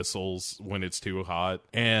that whistles when it's too hot.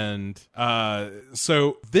 And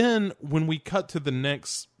so then when we cut to the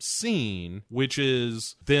next scene, which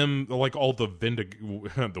is them, like all the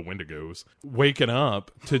Wendigos waking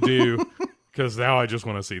up to do... Because now I just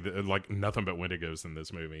want to see nothing but Wendigos in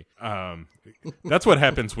this movie. That's what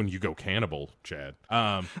happens when you go cannibal, Chad.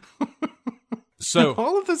 So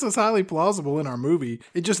all of this is highly plausible in our movie.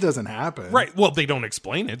 It just doesn't happen. Right. Well, they don't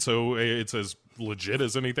explain it, so it's as legit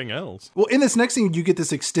as anything else. Well, in this next scene, you get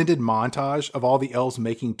this extended montage of all the elves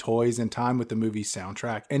making toys in time with the movie's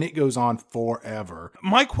soundtrack, and it goes on forever.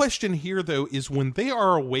 My question here, though, is when they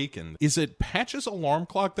are awakened, is it Patch's alarm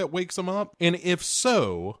clock that wakes them up? And if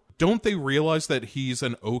so, don't they realize that he's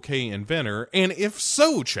an okay inventor? And if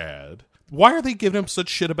so, Chad, why are they giving him such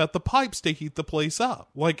shit about the pipes to heat the place up?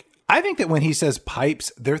 Like, I think that when he says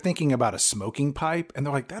pipes, they're thinking about a smoking pipe, and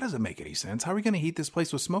they're like, that doesn't make any sense. How are we going to heat this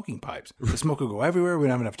place with smoking pipes? The smoke will go everywhere. We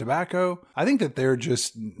don't have enough tobacco. I think that they're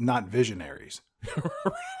just not visionaries.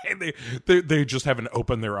 They just haven't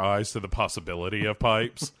opened their eyes to the possibility of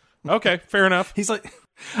pipes. Okay, fair enough. He's like,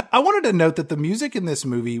 I wanted to note that the music in this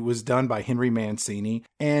movie was done by Henry Mancini.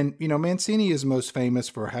 And, you know, Mancini is most famous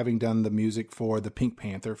for having done the music for the Pink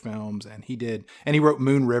Panther films. And he wrote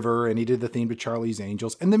Moon River, and he did the theme to Charlie's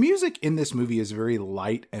Angels. And the music in this movie is very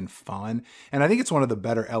light and fun. And I think it's one of the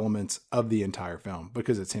better elements of the entire film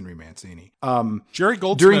because it's Henry Mancini. Jerry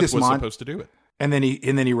Goldsmith was supposed to do it. And then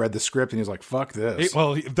he read the script and he was like, "Fuck this."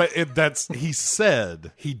 He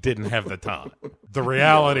said he didn't have the time. The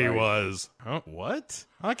reality was, what?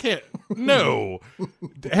 I can't. No.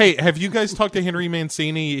 Hey, have you guys talked to Henry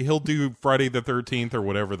Mancini? He'll do Friday the 13th or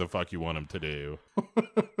whatever the fuck you want him to do.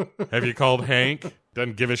 Have you called Hank?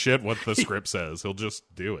 Doesn't give a shit what the script says. He'll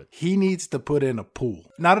just do it. He needs to put in a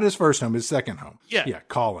pool. Not at his first home, his second home. Yeah,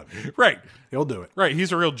 call him. Right. He'll do it. Right.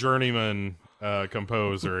 He's a real journeyman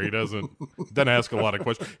composer. He doesn't ask a lot of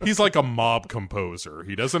questions. He's like a mob composer.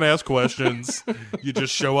 He doesn't ask questions. You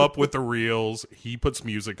just show up with the reels. He puts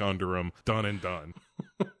music under them. Done and done.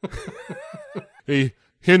 Hey,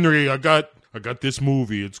 Henry, I got this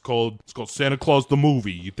movie. It's called Santa Claus the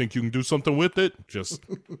Movie. You think you can do something with it? Just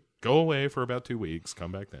go away for about 2 weeks.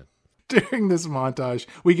 Come back then. During this montage,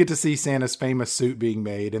 we get to see Santa's famous suit being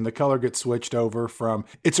made, and the color gets switched over from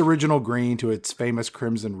its original green to its famous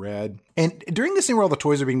crimson red. And during the scene where all the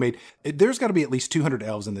toys are being made, there's got to be at least 200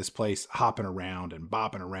 elves in this place hopping around and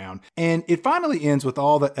bopping around. And it finally ends with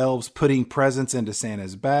all the elves putting presents into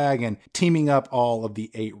Santa's bag and teaming up all of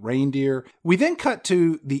the 8 reindeer. We then cut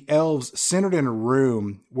to the elves centered in a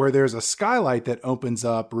room where there's a skylight that opens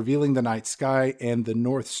up, revealing the night sky and the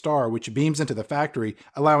North Star, which beams into the factory,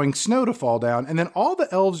 allowing snow to fall down. And then all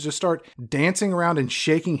the elves just start dancing around and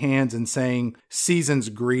shaking hands and saying season's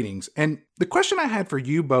greetings. And the question I had for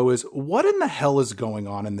you, Bo, is what in the hell is going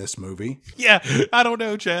on in this movie? Yeah, I don't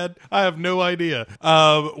know, Chad. I have no idea.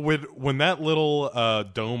 When that little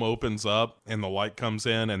dome opens up and the light comes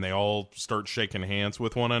in and they all start shaking hands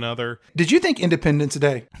with one another. Did you think Independence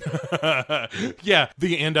Day? Yeah,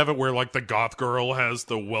 the end of it where like the goth girl has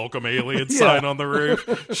the welcome alien sign on the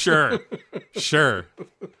roof. Sure.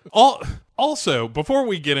 Also, before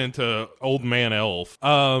we get into Old Man Elf,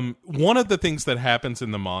 one of the things that happens in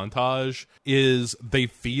the montage is they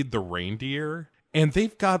feed the reindeer, and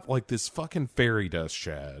they've got like this fucking fairy dust,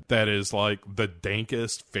 Chad, that is like the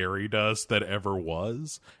dankest fairy dust that ever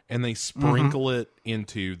was, and they sprinkle it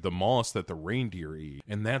into the moss that the reindeer eat,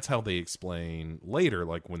 and that's how they explain later,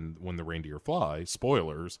 like when the reindeer fly,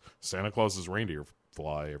 spoilers, Santa Claus's reindeer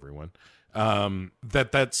fly, everyone.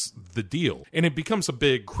 That's the deal. And it becomes a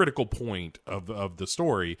big critical point of the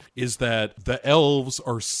story is that the elves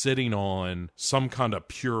are sitting on some kind of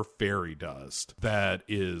pure fairy dust that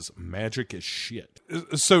is magic as shit.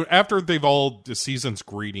 So after they've all the season's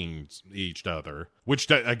greetings each other, which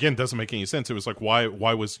again doesn't make any sense. It was like, why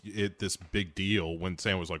was it this big deal when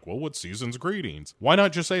Sam was like, well, what's season's greetings? Why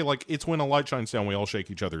not just say like, it's when a light shines down, we all shake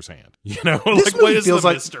each other's hand? You know, like what is the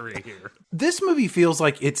mystery here? This movie feels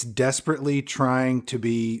like it's desperately trying to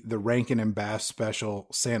be the Rankin and Bass special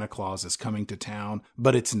Santa Claus is coming to town,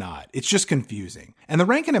 but it's not. It's just confusing. And the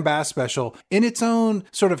Rankin and Bass special, in its own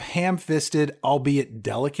sort of ham-fisted, albeit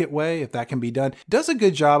delicate way, if that can be done, does a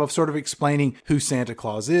good job of sort of explaining who Santa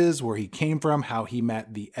Claus is, where he came from, how he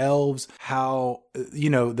met the elves, how, you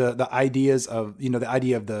know, the ideas of, you know, the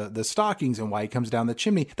idea of the stockings and why he comes down the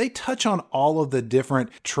chimney. They touch on all of the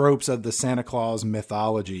different tropes of the Santa Claus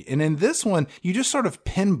mythology. And in this one, you just sort of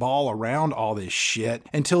pinball around all this shit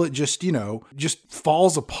until it just, you know, just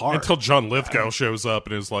falls apart. Until John Lithgow shows up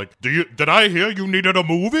and is like, did I hear you needed a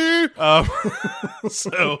movie?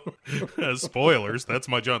 So, spoilers, that's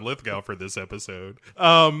my John Lithgow for this episode.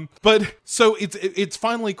 But so it's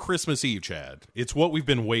finally Christmas Eve, Chad. It's what we've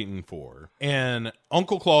been waiting for. And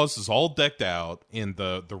Uncle Claus is all decked out in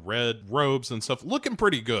the red robes and stuff, looking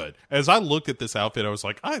pretty good. As I looked at this outfit, I was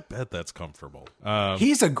like, I bet that's comfortable.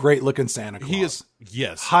 He's a great looking Santa Claus. He is,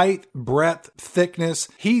 yes. Height, breadth, thickness.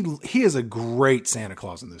 He is a great Santa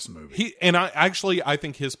Claus in this movie. I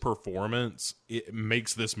think his performance, it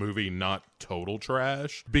makes this movie not total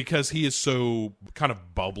trash because he is so kind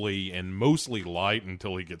of bubbly and mostly light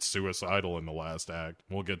until he gets suicidal in the last act.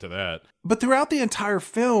 We'll get to that. But throughout the entire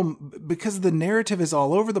film, because the narrative is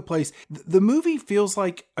all over the place, the movie feels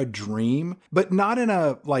like a dream, but not in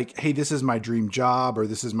a like, hey, this is my dream job or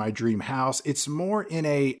this is my dream house. It's more in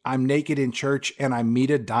a I'm naked in church and can I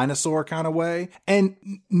meet a dinosaur kind of way. And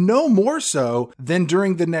no more so than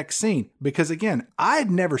during the next scene. Because again, I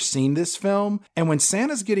had never seen this film. And when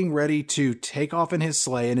Santa's getting ready to take off in his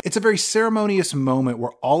sleigh, and it's a very ceremonious moment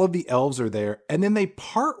where all of the elves are there, and then they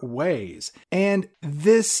part ways. And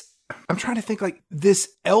I'm trying to think, like, this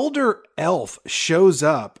elder elf shows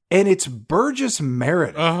up, and it's Burgess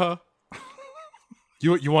Meredith. Uh-huh.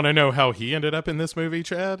 You want to know how he ended up in this movie,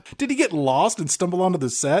 Chad? Did he get lost and stumble onto the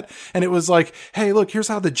set? And it was like, hey, look, here's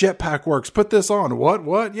how the jetpack works. Put this on.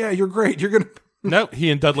 What? Yeah, you're great. You're going to... No, he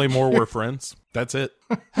and Dudley Moore were friends. That's it.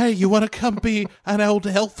 Hey, you want to come be an old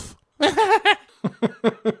elf?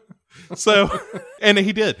 So, and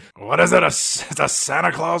he did. What is it? It's a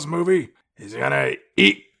Santa Claus movie? He's going to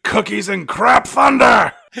eat cookies and crap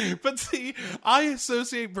thunder. But see, I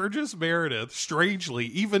associate Burgess Meredith, strangely,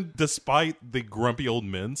 even despite the grumpy old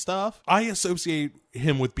men stuff, I associate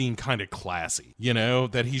him with being kind of classy, you know,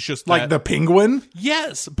 that he's just like the Penguin.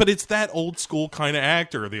 Yes, but it's that old school kind of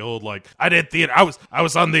actor, the old, like, I did theater, I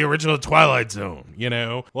was on the original Twilight Zone, you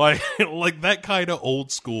know, like that kind of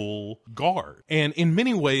old school guard. And in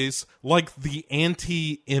many ways, like the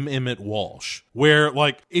anti M. Emmett Walsh, where,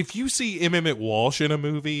 like, if you see M. Emmett Walsh in a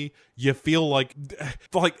movie, you feel like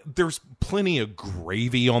there's plenty of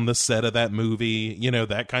gravy on the set of that movie, you know,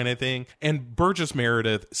 that kind of thing. And Burgess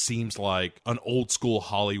Meredith seems like an old school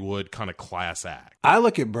Hollywood kind of class act. I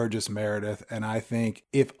look at Burgess Meredith and I think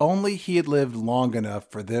if only he had lived long enough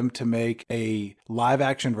for them to make a live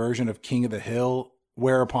action version of King of the Hill,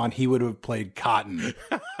 whereupon he would have played Cotton.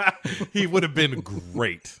 He would have been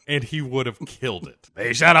great, and he would have killed it.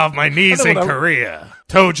 They shot off my knees in Korea.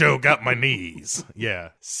 Tojo got my knees. Yeah.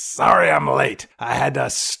 Sorry I'm late. I had to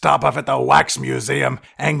stop off at the Wax Museum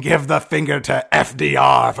and give the finger to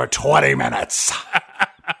FDR for 20 minutes.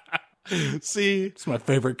 See? It's my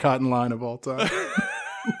favorite Cotton line of all time.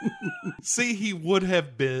 See, he would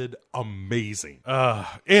have been amazing.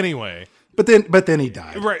 Anyway. But then he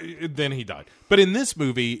died. Right, then he died. But in this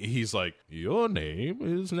movie, he's like, your name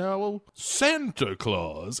is now Santa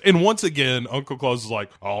Claus. And once again, Uncle Claus is like,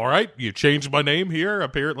 all right, you changed my name here,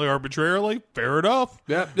 apparently arbitrarily. Fair enough.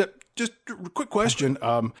 Yep. Just a quick question.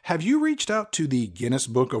 Have you reached out to the Guinness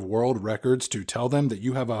Book of World Records to tell them that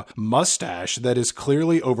you have a mustache that is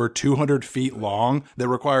clearly over 200 feet long that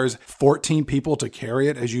requires 14 people to carry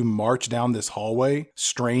it as you march down this hallway?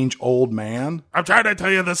 Strange old man. I'm trying to tell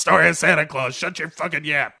you the story of Santa Claus. Shut your fucking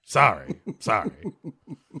yap. Sorry.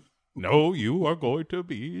 No, you are going to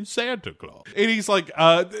be Santa Claus. And he's like,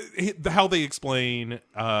 how they explain,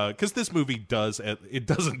 because this movie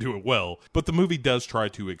doesn't do it well, but the movie does try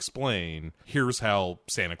to explain, here's how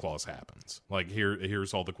Santa Claus happens. Like,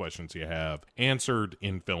 here's all the questions you have answered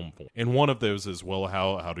in film form. And one of those is, well,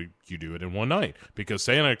 how do you do it in one night? Because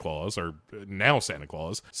Santa Claus, or now Santa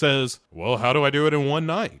Claus, says, well, how do I do it in one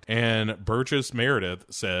night? And Burgess Meredith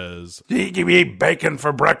says, you eat bacon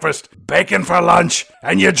for breakfast, bacon for lunch,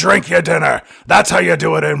 and you drink your dinner. That's how you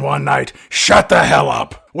do it in one night. Shut the hell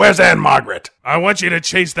up. Where's Aunt Margaret? I want you to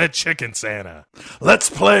chase that chicken, Santa. Let's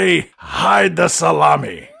play hide the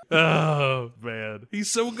salami. Oh, man. He's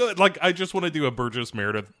so good. Like, I just want to do a Burgess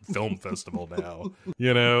Meredith film festival now.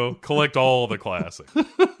 You know, collect all the classics.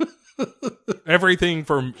 Everything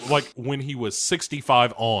from, like, when he was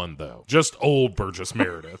 65 on, though. Just old Burgess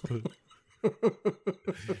Meredith.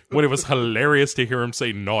 When it was hilarious to hear him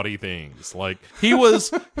say naughty things. Like, he was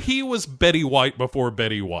Betty White before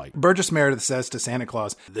Betty White. Burgess Meredith says to Santa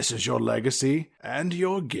Claus, this is your legacy and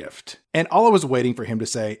your gift. And all I was waiting for him to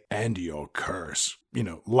say, and your curse. You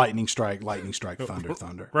know, lightning strike, thunder,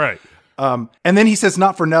 thunder. Right. And then he says,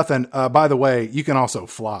 not for nothing, by the way, you can also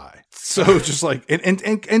fly. So just like,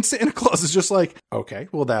 and Santa Claus is just like, okay,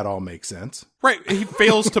 well, that all makes sense. Right. He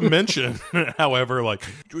fails to mention, however, like,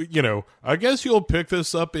 you know, I guess you'll pick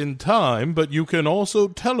this up in time, but you can also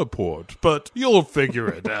teleport, but you'll figure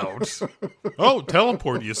it out. Oh,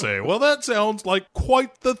 teleport, you say? Well, that sounds like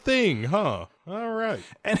quite the thing, huh? All right.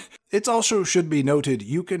 And it's also should be noted,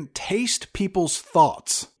 you can taste people's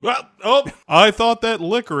thoughts. Well, I thought that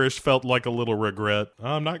licorice felt like a little regret.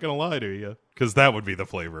 I'm not going to lie to you. Because that would be the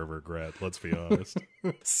flavor of regret, let's be honest.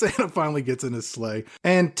 Santa finally gets in his sleigh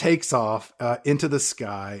and takes off into the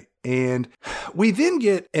sky. And we then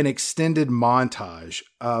get an extended montage.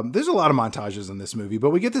 There's a lot of montages in this movie,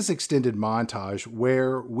 but we get this extended montage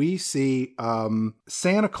where we see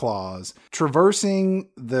Santa Claus traversing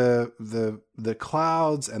the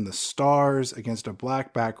clouds and the stars against a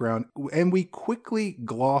black background, and we quickly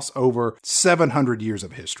gloss over 700 years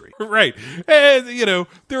of history. Right. And, you know,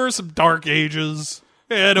 there are some dark ages.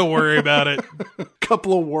 Yeah, don't worry about it.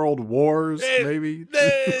 Couple of world wars, maybe.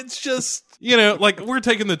 It's just, you know, like we're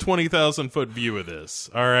taking the 20,000-foot view of this.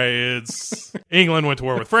 All right, it's England went to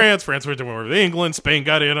war with France, France went to war with England, Spain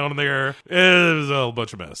got in on there. It was a whole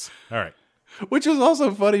bunch of mess. All right. Which is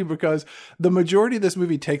also funny because the majority of this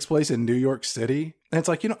movie takes place in New York City. And it's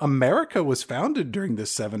like, you know, America was founded during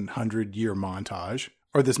this 700-year montage.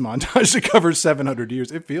 Or this montage that covers 700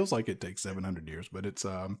 years. It feels like it takes 700 years, but it's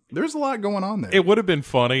there's a lot going on there. It would have been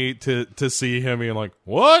funny to see him being like,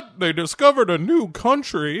 what? They discovered a new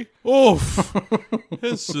country? Oof.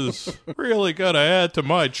 This is really going to add to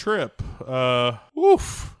my trip.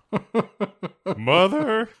 Oof.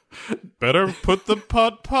 Mother, better put the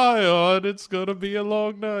pot pie on. It's going to be a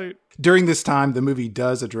long night. During this time, the movie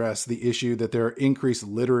does address the issue that there are increased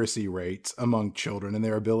literacy rates among children and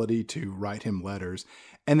their ability to write him letters.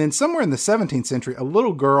 And then somewhere in the 17th century, a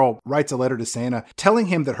little girl writes a letter to Santa telling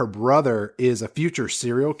him that her brother is a future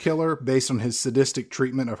serial killer based on his sadistic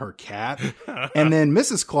treatment of her cat. And then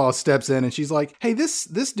Mrs. Claus steps in and she's like, hey, this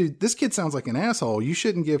kid sounds like an asshole. You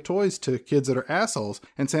shouldn't give toys to kids that are assholes.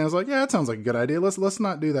 And Santa's like, yeah, that sounds like a good idea. Let's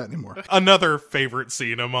not do that anymore. Another favorite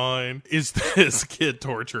scene of mine is this kid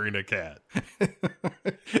torturing a cat.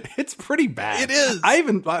 It's pretty bad. It is.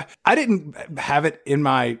 I didn't have it in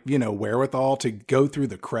my, wherewithal to go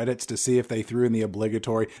through the credits to see if they threw in the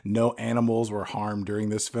obligatory no animals were harmed during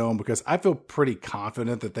this film, because I feel pretty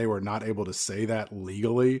confident that they were not able to say that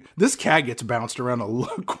legally. This cat gets bounced around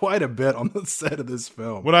quite a bit on the set of this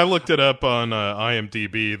film. When I looked it up on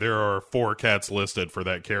IMDb, there are 4 cats listed for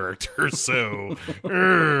that character. So,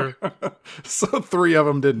 so 3 of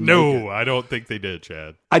them didn't. No, I don't think they did,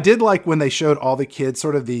 Chad. I did like when they showed all the kids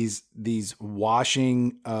sort of these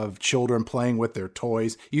washing of children playing with their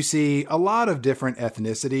toys. You see a lot of different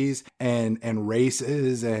ethnicities and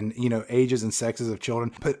races and ages and sexes of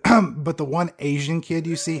children, but the one Asian kid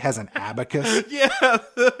you see has an abacus. Yeah.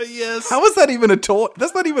 Yes. How is that even a toy?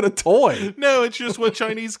 That's not even a toy. No, it's just what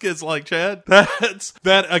Chinese kids like, Chad.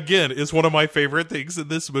 That again is one of my favorite things in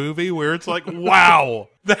this movie, where it's like, wow,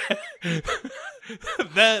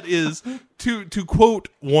 that is, to quote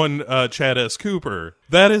one Chad S. Cooper,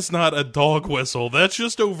 that is not a dog whistle. That's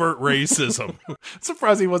just overt racism. I'm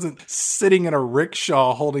surprised he wasn't sitting in a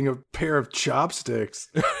rickshaw holding a pair of chopsticks.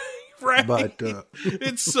 Right. But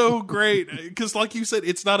it's so great because, like you said,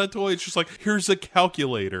 it's not a toy. It's just like, here's a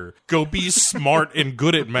calculator. Go be smart and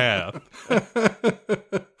good at math.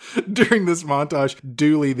 During this montage,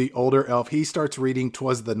 Dooley, the older elf, he starts reading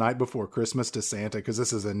 "'Twas the Night Before Christmas" to Santa, because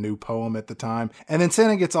this is a new poem at the time. And then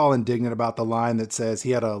Santa gets all indignant about the line that says he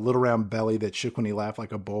had a little round belly that shook when he laughed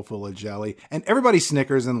like a bowl full of jelly. And everybody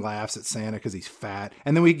snickers and laughs at Santa because he's fat.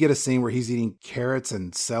 And then we get a scene where he's eating carrots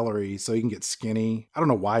and celery so he can get skinny. I don't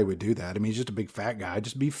know why he would do that. I mean, he's just a big fat guy.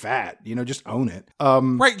 Just be fat. Just own it.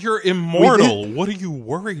 Right, you're immortal. What are you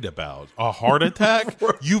worried about? A heart attack?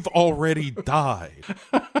 You've already died.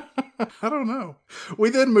 I don't know. We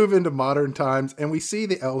then move into modern times and we see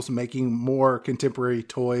the elves making more contemporary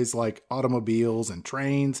toys like automobiles and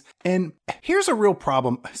trains. And here's a real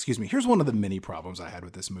problem. Here's one of the many problems I had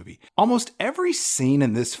with this movie. Almost every scene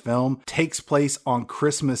in this film takes place on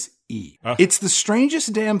Christmas Eve. It's the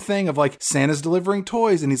strangest damn thing of like Santa's delivering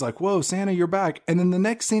toys and he's like, whoa, Santa, you're back. And then the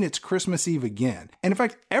next scene, it's Christmas Eve again. And in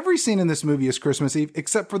fact, every scene in this movie is Christmas Eve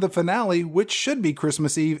except for the finale, which should be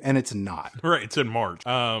Christmas Eve, and it's not. Right, it's in March.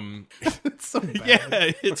 It's so bad.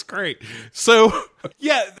 Yeah, it's great. So,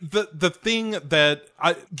 yeah, the thing that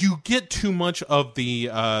you get too much of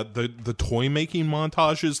the toy making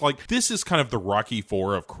montages. Like, this is kind of the Rocky IV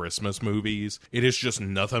of Christmas movies. It is just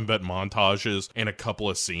nothing but montages and a couple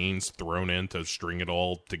of scenes thrown in to string it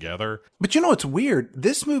all together. But it's weird.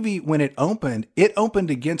 This movie, when it opened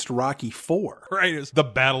against Rocky IV. Right, it's the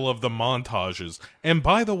battle of the montages. And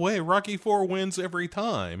by the way, Rocky IV wins every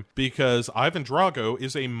time because Ivan Drago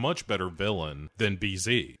is a much better villain than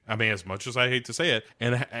BZ. I mean, as much as I hate to say it,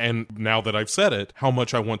 and now that I've said it, how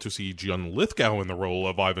much I want to see John Lithgow in the role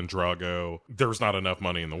of Ivan Drago, there's not enough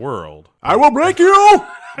money in the world. I will break you!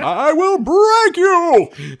 I will break you!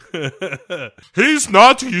 He's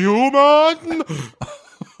not human!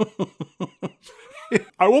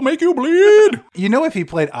 I will make you bleed! If he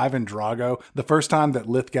played Ivan Drago, the first time that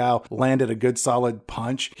Lithgow landed a good solid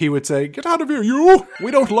punch, he would say, "Get out of here, you!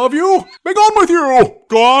 We don't love you! Be gone with you!"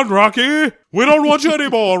 Go on, Rocky! We don't want you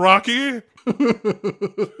anymore, Rocky! We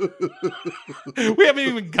haven't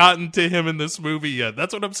even gotten to him in this movie yet.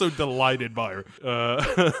 That's what I'm so delighted by.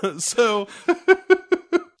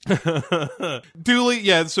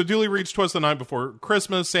 Dooley reached twice the night before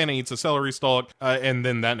Christmas. Santa eats a celery stalk, and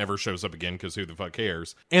then that never shows up again because who the fuck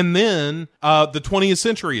cares? And then the 20th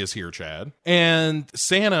century is here, Chad, and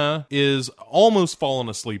Santa is almost fallen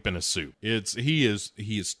asleep in his suit. He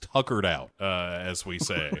is tuckered out, as we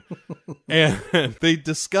say, and they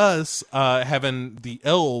discuss having the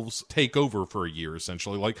elves take over for a year,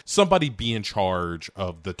 essentially, like somebody be in charge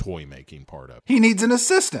of the toy making part of it. He needs an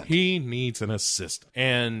assistant.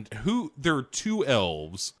 And there are two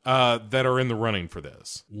elves that are in the running for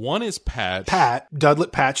this. One is Patch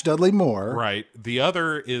Dudley Moore. Right. The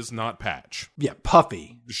other is not Patch. Yeah,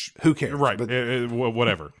 Puffy. Who cares? Right. But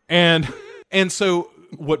Whatever. And so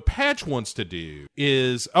what Patch wants to do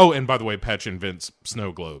is, and by the way, Patch invents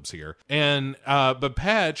snow globes here. And, but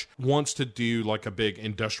Patch wants to do like a big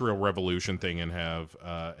industrial revolution thing and have,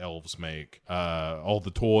 elves make, all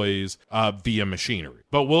the toys, via machinery.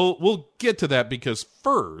 But we'll get to that because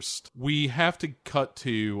first we have to cut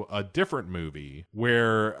to a different movie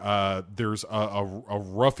where, there's a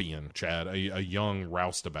ruffian, Chad, a young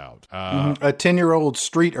roustabout, a 10-year-old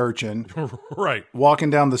street urchin. Right. Walking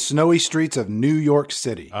down the snowy streets of New York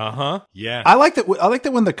City. Yeah. I like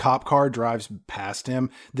that when the cop car drives past him,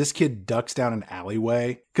 this kid ducks down an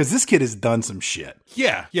alleyway because this kid has done some shit.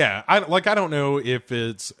 Yeah. I don't know if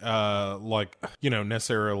it's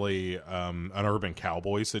necessarily an urban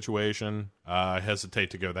cowboy situation. I hesitate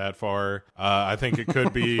to go that far. I think it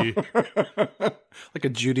could be like a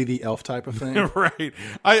Judy the Elf type of thing. Right.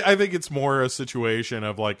 I think it's more a situation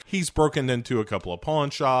of like he's broken into a couple of pawn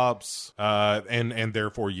shops, and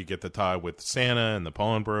therefore you get the tie with Santa and the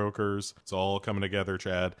pawnbrokers. It's all coming together,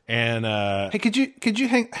 Chad. And hey, could you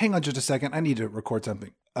hang on just a second? I need to record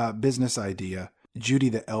something. Business idea: Judy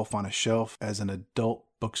the Elf on a shelf as an adult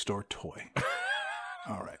bookstore toy.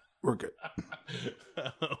 All right, we're good.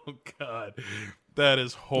 Oh God, that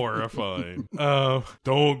is horrifying.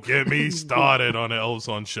 Don't get me started on elves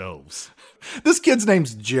on shelves. This kid's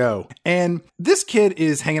name's Joe, and this kid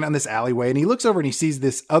is hanging out in this alleyway, and he looks over and he sees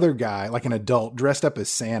this other guy, like an adult, dressed up as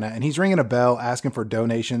Santa, and he's ringing a bell asking for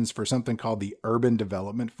donations for something called the Urban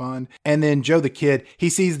Development Fund. And then Joe the kid, he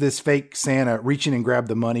sees this fake Santa reaching and grab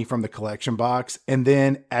the money from the collection box, and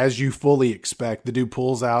then, as you fully expect, the dude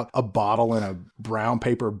pulls out a bottle in a brown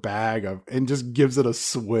paper bag and just gives it a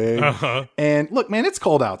swig. And look, man, it's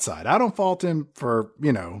cold outside. I don't fault him for,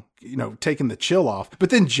 taking the chill off.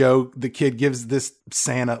 But then Joe, the kid, gives this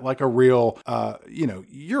Santa like a real,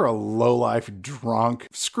 you're a lowlife drunk.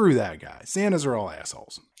 Screw that guy. Santas are all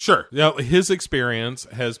assholes. Sure. Now, his experience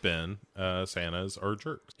has been Santas are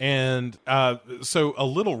jerks. And so a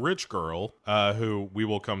little rich girl who we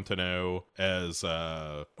will come to know as...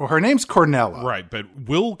 well, her name's Cornella. Right, but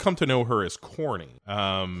we'll come to know her as Corny,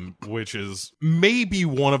 which is maybe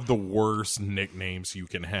one of the worst nicknames you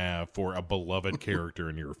can have for a beloved character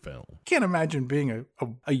in your film. Can't imagine being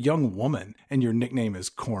a young woman and your nickname is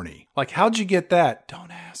Corny. Like, how'd you get that?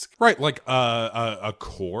 Don't ask. Right, like a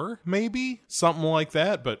core, maybe? Something like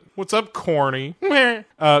that, but what's up, Corny?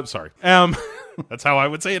 Sorry. That's how I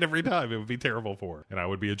would say it every time. It would be terrible for her, and I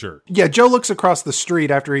would be a jerk. Yeah, Joe looks across the street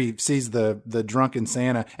after he sees the drunken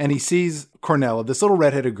Santa, and he sees Cornella, this little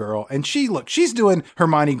redheaded girl, and she's doing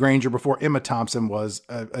Hermione Granger before Emma Thompson was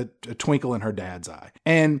a twinkle in her dad's eye.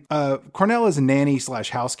 And Cornella's nanny /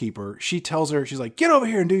 housekeeper, she tells her, she's like, get over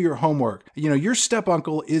here and do your homework. Your step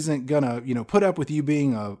uncle isn't gonna, put up with you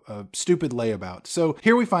being a stupid layabout. So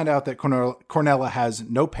here we find out that Cornella has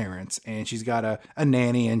no parents, and she's got a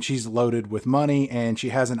nanny, and she's loaded with money, and she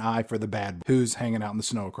has an eye for the bad who's hanging out in the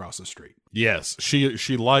snow across the street. Yes,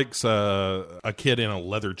 she likes a kid in a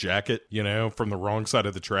leather jacket, from the wrong side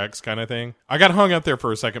of the tracks kind of thing. I got hung up there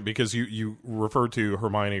for a second because you referred to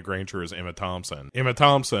Hermione Granger as Emma Thompson. Emma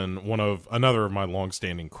Thompson, another of my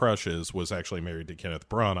longstanding crushes, was actually married to Kenneth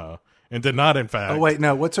Branagh. And did not, in fact. Oh, wait,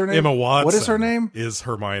 no. What's her name? Emma Watson. What is her name? Is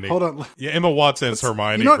Hermione. Hold on. Yeah, Emma Watson is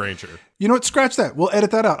Hermione Granger. You know what? Scratch that. We'll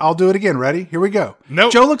edit that out. I'll do it again. Ready? Here we go.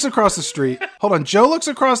 Nope. Joe looks across the street. Hold on. Joe looks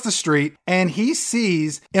across the street, and he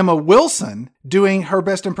sees Emma Wilson doing her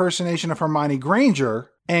best impersonation of Hermione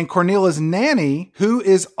Granger, and Cornella's nanny, who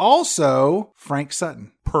is also Frank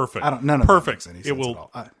Sutton. Perfect. Perfect. It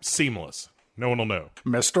will seamless. No one will know.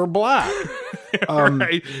 Mr. Black.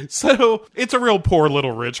 Right. So it's a real poor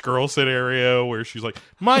little rich girl scenario where she's like,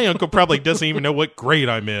 my uncle probably doesn't even know what grade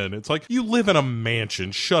I'm in. It's like, you live in a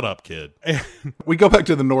mansion. Shut up, kid. We go back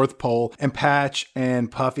to the North Pole, and Patch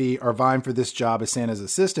and Puffy are vying for this job as Santa's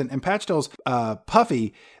assistant. And Patch tells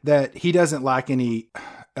Puffy that he doesn't lack any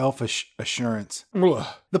elf assurance. Ugh.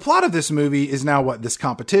 The plot of this movie is now this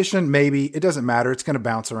competition? Maybe. It doesn't matter. It's going to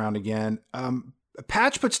bounce around again.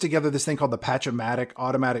 Patch puts together this thing called the Patch-O-Matic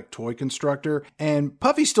automatic toy constructor, and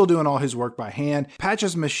Puffy's still doing all his work by hand.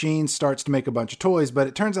 Patch's machine starts to make a bunch of toys, but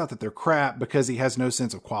it turns out that they're crap because he has no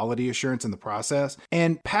sense of quality assurance in the process.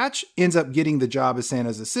 And Patch ends up getting the job as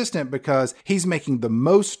Santa's assistant because he's making the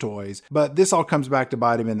most toys, but this all comes back to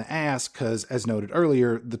bite him in the ass because, as noted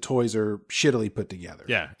earlier, the toys are shittily put together.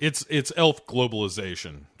 Yeah, it's elf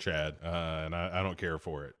globalization, Chad, and I don't care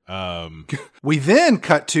for it. We then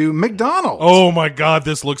cut to McDonald's. Oh my God,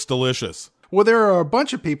 this looks delicious. Well, there are a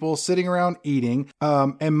bunch of people sitting around eating,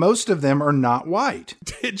 and most of them are not white.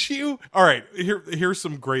 Did you? All right, here's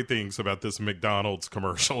some great things about this McDonald's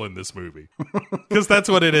commercial in this movie. Because that's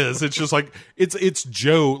what it is. It's just like, it's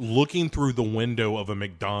Joe looking through the window of a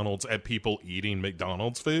McDonald's at people eating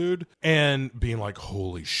McDonald's food and being like,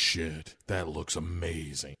 holy shit, that looks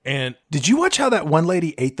amazing. And did you watch how that one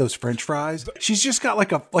lady ate those French fries? She's just got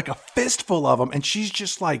like a fistful of them, and she's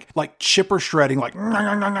just like chipper shredding, like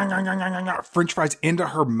French fries into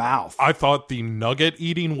her mouth. I thought the nugget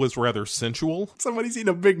eating was rather sensual. Somebody's eating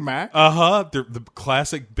a Big Mac? The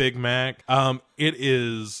classic Big Mac. It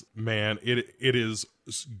is, man, it is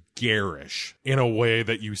garish in a way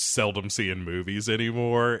that you seldom see in movies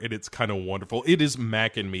anymore, and it's kind of wonderful. It is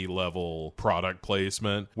Mac and Me level product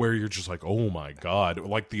placement where you're just like, oh my God,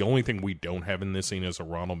 like the only thing we don't have in this scene is a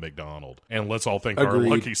Ronald McDonald, and let's all thank our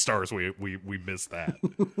lucky stars we missed that.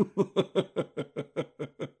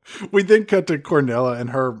 We then cut to Cornella in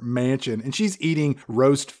her mansion, and she's eating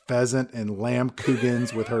roast pheasant and lamb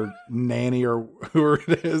cougars with her nanny or whoever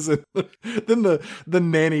it is. And then the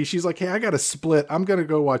nanny, she's like, hey, I got a split. I'm going to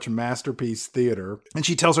go watch Masterpiece Theater. And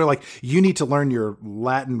she tells her, like, you need to learn your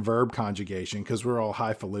Latin verb conjugation because we're all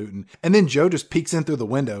highfalutin. And then Joe just peeks in through the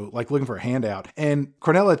window, like looking for a handout. And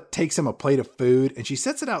Cornella takes him a plate of food, and she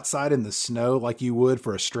sets it outside in the snow like you would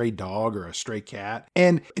for a stray dog or a stray cat.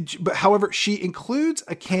 But however, she includes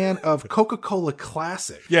a can of Coca-Cola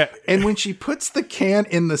Classic. Yeah. And when she puts the can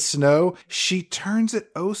in the snow, she turns it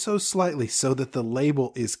oh so slightly so that the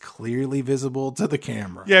label is clearly visible to the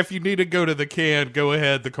camera. Yeah, if you need to go to the can, go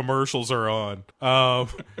ahead. The commercials are on.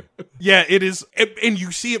 Yeah, it is. And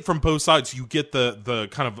you see it from both sides. You get the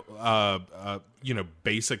kind of,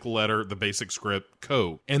 basic letter, the basic script,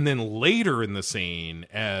 Coke. And then later in the scene,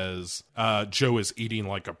 as Joe is eating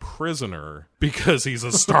like a prisoner because he's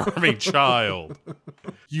a starving child,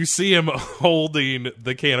 you see him holding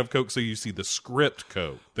the can of Coke. So you see the script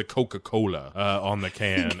Coke, the Coca-Cola on the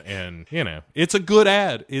can. And, it's a good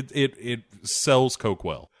ad. It sells Coke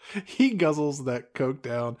well. He guzzles that Coke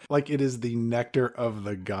down like it is the nectar of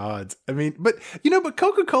the gods. I mean, but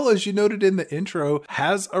Coca-Cola, as you noted in the intro,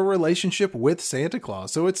 has a relationship with Santa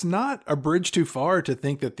Claus. So it's not a bridge too far to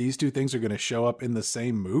think that these two things are going to show up in the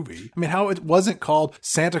same movie. I mean, how it wasn't called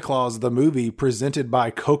Santa Claus, the movie presented by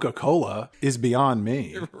Coca-Cola, is beyond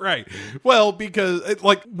me. Right. Well, because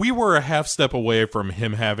we were a half step away from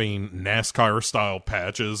him having NASCAR style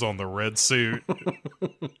patches on the red suit.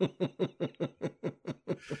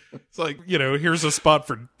 It's like, here's a spot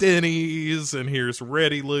for Denny's and here's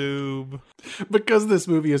Ready Lube. Because this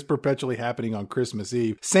movie is perpetually happening on Christmas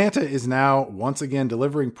Eve, Santa is now once again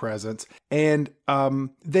delivering presents, and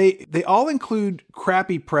they all include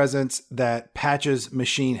crappy presents that Patch's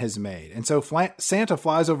machine has made. And so Santa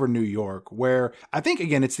flies over New York, where I think,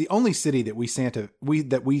 again, it's the only city that we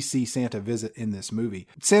see Santa visit in this movie.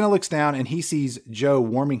 Santa looks down and he sees Joe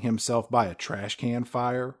warming himself by a trash can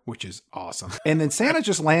fire, which is awesome. And then Santa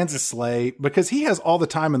just lands a sleigh because he has all the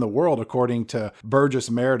time in the world, according to Burgess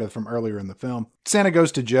Meredith from earlier in the film. Santa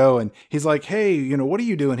goes to Joe and he's like, hey, what are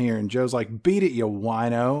you doing here? And Joe's like, beat it, you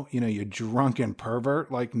wino, you drunken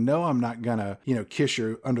pervert. Like, no, I'm not gonna, kiss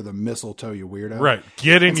you under the mistletoe, you weirdo. Right.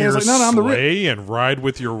 Get in your sleigh and ride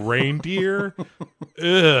with your reindeer.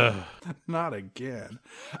 Ugh. Not again.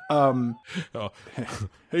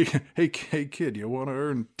 Hey, kid, you want to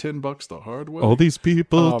earn $10 the hard way? All these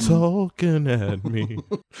people talking at me.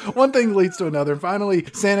 One thing leads to another. Finally,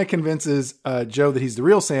 Santa convinces Joe that he's the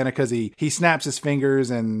real Santa because he snaps his fingers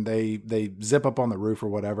and they zip up on the roof or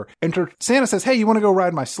whatever. And Santa says, hey, you want to go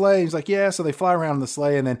ride my sleigh? He's like, yeah. So they fly around in the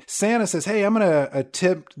sleigh. And then Santa says, hey, I'm going to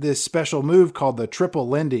attempt this special move called the triple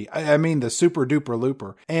Lindy. I mean, the super duper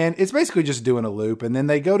looper. And it's basically just doing a loop. And then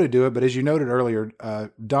they go to do it. But as you noted earlier,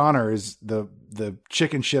 Donner is the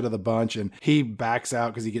chicken shit of the bunch, and he backs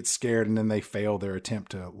out because he gets scared, and then they fail their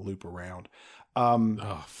attempt to loop around.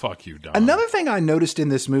 Fuck you, Don. Another thing I noticed in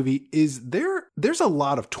this movie is there's a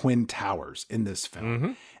lot of twin towers in this film.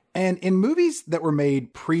 Mm-hmm. And in movies that were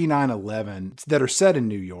made pre 9/11 that are set in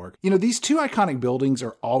New York, these two iconic buildings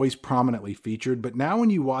are always prominently featured. But now when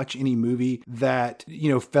you watch any movie that,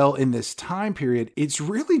 fell in this time period, it's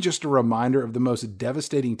really just a reminder of the most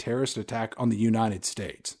devastating terrorist attack on the United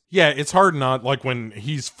States. Yeah, it's hard not, like, when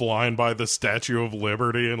he's flying by the Statue of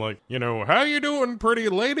Liberty and, like, how you doing, pretty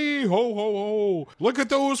lady? Ho, ho, ho. Look at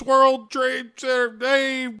those World Trade Center,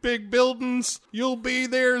 hey, big buildings. You'll be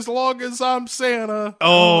there as long as I'm Santa.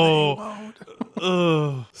 Oh,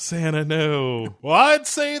 Santa, no. Well, I'd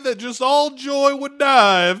say that just all joy would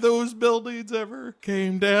die if those buildings ever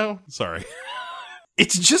came down. Sorry.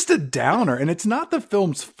 It's just a downer, and it's not the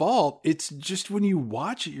film's fault. It's just when you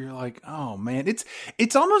watch it, you're like, oh man,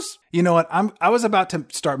 it's almost, you know what? I was about to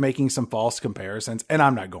start making some false comparisons, and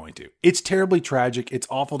I'm not going to. It's terribly tragic. It's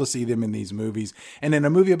awful to see them in these movies. And in a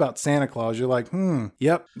movie about Santa Claus, you're like,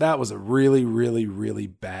 yep, that was a really, really, really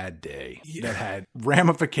bad day that had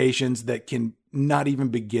ramifications that can not even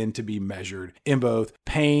begin to be measured in both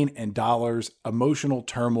pain and dollars, emotional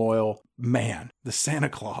turmoil. Man, the Santa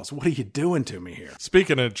Claus, what are you doing to me here?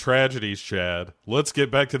 Speaking of tragedies, Chad, let's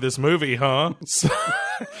get back to this movie, huh?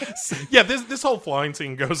 Yeah, this whole flying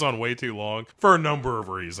scene goes on way too long for a number of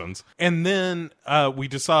reasons. And then we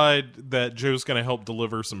decide that Joe's going to help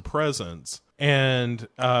deliver some presents. And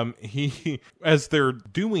he, as they're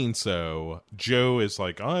doing so, Joe is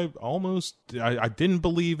like, I didn't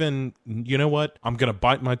believe in, you know what? I'm going to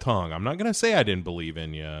bite my tongue. I'm not going to say I didn't believe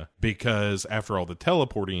in you, because after all the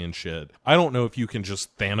teleporting and shit, I don't know if you can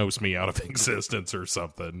just Thanos me out of existence or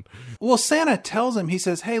something. Well, Santa tells him, he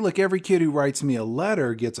says, hey, look, every kid who writes me a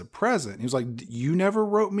letter gets a present. He was like, you never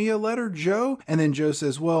wrote me a letter, Joe? And then Joe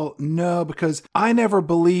says, well, no, because I never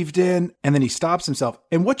believed in, and then he stops himself.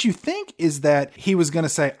 And what you think is that he was going to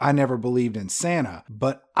say, I never believed in Santa.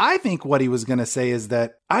 But I think what he was going to say is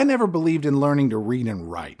that I never believed in learning to read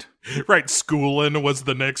and write. Right, schooling was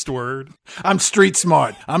the next word. I'm street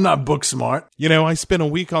smart. I'm not book smart. I spent a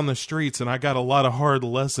week on the streets and I got a lot of hard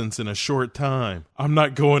lessons in a short time. I'm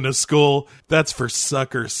not going to school. That's for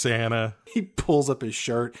suckers, Santa. He pulls up his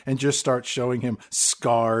shirt and just starts showing him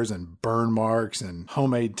scars and burn marks and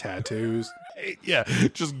homemade tattoos. Yeah,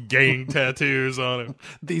 just gang tattoos on him.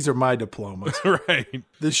 These are my diplomas. Right.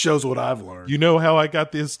 This shows what I've learned. You know how I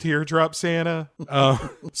got this teardrop, Santa?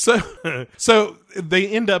 So they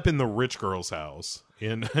end up in the rich girl's house.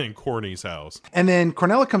 In Corny's house. And then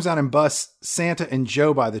Cornella comes out and busts Santa and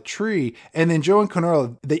Joe by the tree. And then Joe and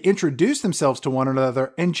Cornella, they introduce themselves to one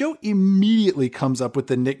another. And Joe immediately comes up with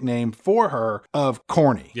the nickname for her of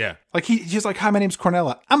Corny. Yeah. Like he's like, hi, my name's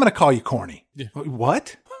Cornella. I'm going to call you Corny. Yeah.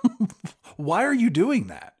 What? Why are you doing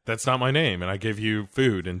that? That's not my name, and I give you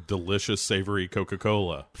food and delicious, savory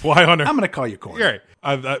Coca-Cola. Why on earth? I'm going to call you Corny. Right.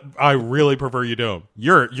 I really prefer you don't.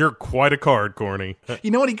 You're quite a card, Corny. You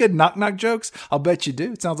know any good knock-knock jokes? I'll bet you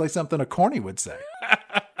do. It sounds like something a Corny would say.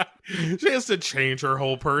 She has to change her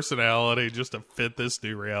whole personality just to fit this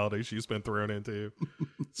new reality she's been thrown into.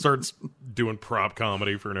 Starts doing prop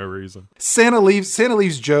comedy for no reason. Santa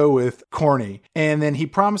leaves Joe with Corny, and then he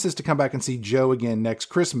promises to come back and see Joe again next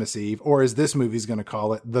Christmas Eve, or as this movie's going to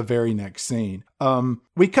call it, the very next scene.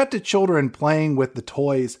 We cut to children playing with the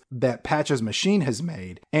toys that Patch's machine has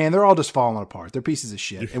made, and they're all just falling apart. They're pieces of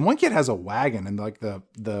shit. And one kid has a wagon, and like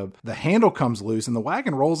the handle comes loose, and the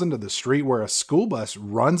wagon rolls into the street where a school bus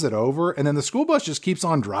runs it over, and then the school bus just keeps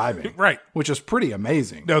on driving. Right. Which is pretty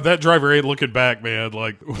amazing. No, that driver ain't looking back, man.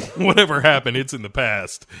 Like, whatever happened, it's in the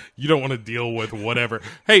past. You don't want to deal with whatever.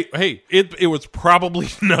 Hey, it was probably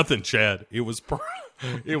nothing, Chad. It was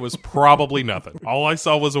probably nothing. All I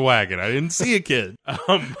saw was a wagon. I didn't see a kid.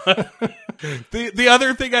 The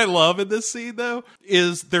other thing I love in this scene, though,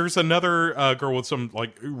 is there's another girl with some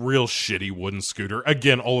like real shitty wooden scooter.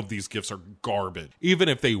 Again, all of these gifts are garbage. Even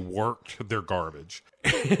if they worked, they're garbage.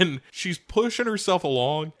 And she's pushing herself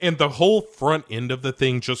along, and the whole front end of the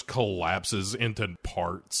thing just collapses into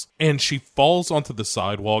parts. And she falls onto the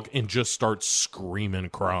sidewalk and just starts screaming,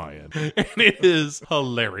 crying. And it is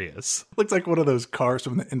hilarious. Looks like one of those cars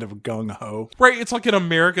from the end of Gung Ho. Right, it's like in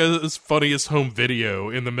America's Funniest Home Video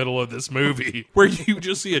in the middle of this movie, where you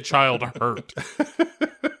just see a child hurt.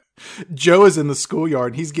 Joe is in the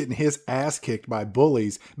schoolyard and he's getting his ass kicked by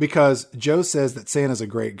bullies because Joe says that Santa's a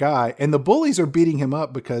great guy, and the bullies are beating him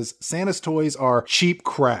up because Santa's toys are cheap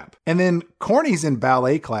crap. And then Corny's in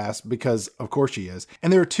ballet class because of course she is.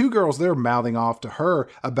 And there are two girls there mouthing off to her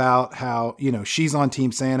about how, she's on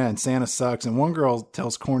Team Santa and Santa sucks. And one girl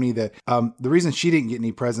tells Corny that the reason she didn't get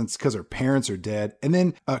any presents because her parents are dead. And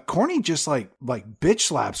then Corny just like bitch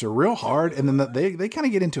slaps her real hard. And then they kind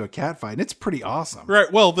of get into a cat fight, and it's pretty awesome.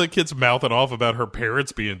 Right. Well, the kid's mouthing off about her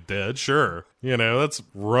parents being dead. Sure. You know, that's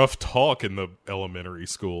rough talk in the elementary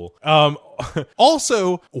school.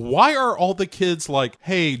 Also, why are all the kids like,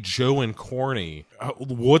 hey, Joe and Corny,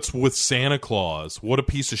 what's with Santa Claus? What a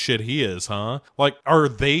piece of shit he is, huh? Like,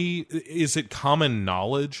 is it common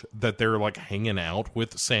knowledge that they're like hanging out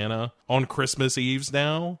with Santa on Christmas Eves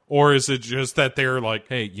now? Or is it just that they're like,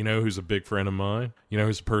 hey, you know who's a big friend of mine? You know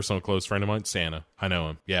who's a personal close friend of mine? Santa. I know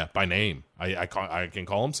him. Yeah, by name. I can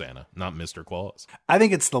call him Santa, not Mr. Claus. I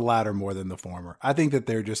think it's the latter more than the former. I think that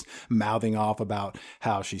they're just mouthing off about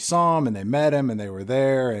how she saw him and they met him and they were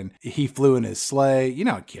there and he flew in his sleigh. You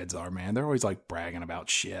know how kids are, man. They're always like bragging about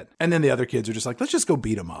shit. And then the other kids are just like, let's just go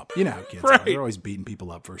beat him up. You know how kids are. They're always beating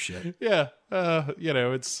people up for shit. Yeah. You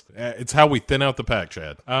know, it's how we thin out the pack,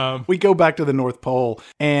 Chad. We go back to the North Pole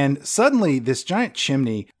and suddenly this giant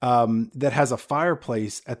chimney that has a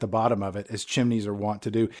fireplace at the bottom of it, as chimneys are wont to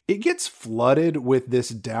do, it gets flooded with this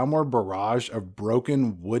downward barrage of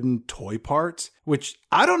broken wooden toy parts, which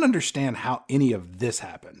I don't understand how any of this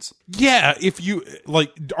happens. Yeah, if you,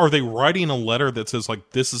 like, are they writing a letter that says,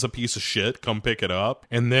 like, this is a piece of shit, come pick it up,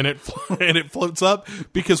 and then it floats up?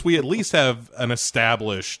 Because we at least have an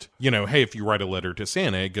established, you know, hey, if you write a letter to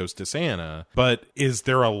Santa, it goes to Santa. But is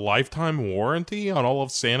there a lifetime warranty on all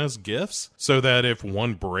of Santa's gifts? So that if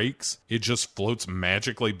one breaks, it just floats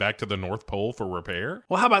magically back to the North Pole for repair?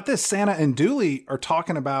 Well, how about this? Santa and Dooley are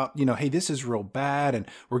talking about, you know, hey, this is real bad, and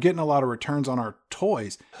we're getting a lot of returns on our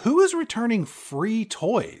toys. Who is returning free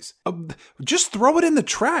toys? Just throw it in the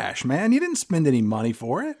trash, man. You didn't spend any money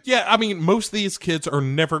for it. Yeah, I mean, most of these kids are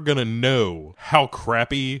never gonna know how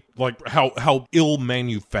crappy, like how ill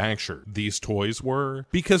manufactured these toys were,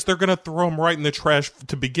 because they're gonna throw them right in the trash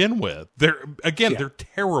to begin with. They're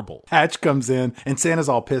terrible. Patch comes in and Santa's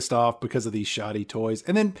all pissed off because of these shoddy toys.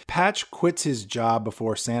 And then Patch quits his job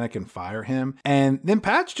before Santa can fire him. And then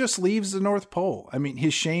Patch just leaves the North Pole. I mean,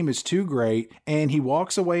 his shame is too great. And he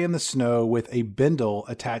walks away in the snow with a bindle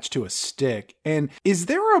attached to a stick. And is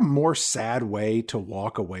there a more sad way to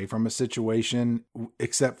walk away from a situation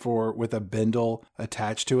except for with a bindle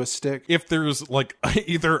attached to a stick? If there's like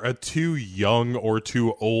either a too young or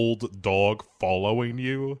too old dog following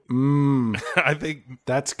you, I think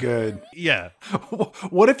that's good. Yeah.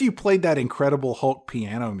 What if you played that Incredible Hulk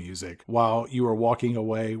piano music while you were walking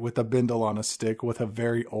away with a bindle on a stick with a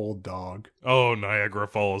very old dog? Oh, Niagara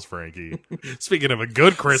Falls, Frankie. Speaking of a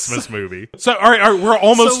good Christmas movie. So, all right, we're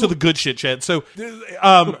almost to the good shit, Chad. So,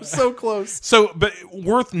 so close. So, but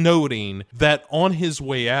worth noting that on his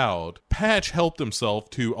way out, Patch helped himself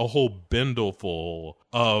to a whole bindle full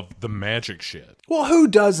of the magic shit. Well, who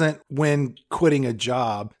doesn't, when quitting a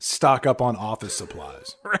job, stock up on office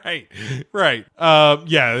supplies? Right.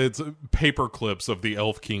 Yeah, it's paper clips of the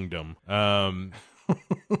Elf Kingdom.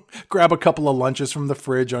 Grab a couple of lunches from the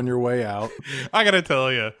fridge on your way out. I gotta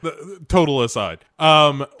tell you, total aside,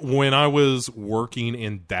 when I was working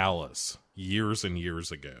in Dallas years and years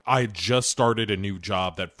ago, I just started a new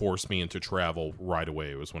job that forced me into travel right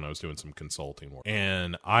away. It was when I was doing some consulting work,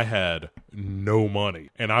 and I had no money,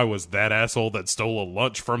 and I was that asshole that stole a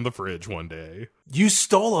lunch from the fridge one day. You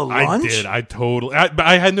stole a lunch? I did.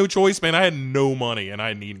 I had no choice, man. I had no money, and I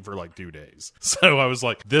had eaten for like 2 days. So I was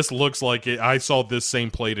like, this looks like it. I saw this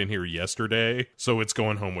same plate in here yesterday, so it's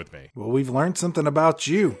going home with me. Well, we've learned something about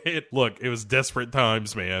you. Look, it was desperate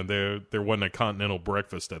times, man. There wasn't a continental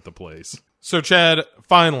breakfast at the place. So, Chad,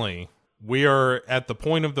 finally, we are at the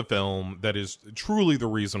point of the film that is truly the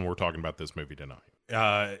reason we're talking about this movie tonight.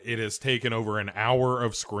 It has taken over an hour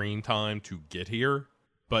of screen time to get here,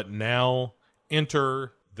 but now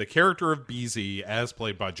enter the character of BZ as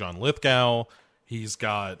played by John Lithgow. He's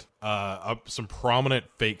got some prominent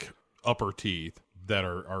fake upper teeth that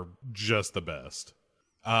are just the best.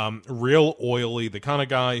 Real oily, the kind of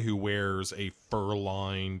guy who wears a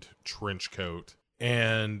fur-lined trench coat.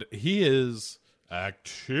 And he is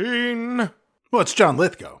acting. Well, it's John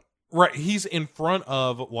Lithgow. Right. He's in front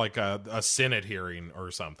of like a Senate hearing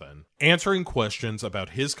or something, answering questions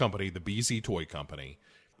about his company, the BZ Toy Company.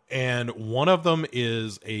 And one of them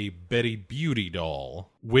is a Betty Beauty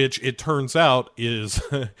doll, which it turns out is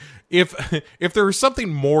if there is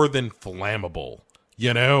something more than flammable,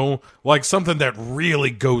 you know, like something that really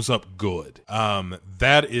goes up good.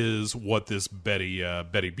 That is what this Betty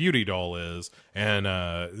Beauty doll is.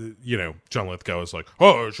 And, you know, John Lithgow is like,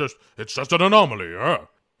 oh, it's just an anomaly.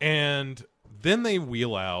 And then they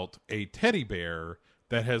wheel out a teddy bear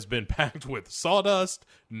that has been packed with sawdust,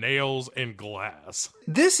 nails, and glass.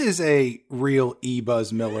 This is a real E.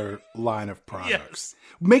 Buzz Miller line of products. Yes.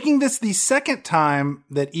 Making this the second time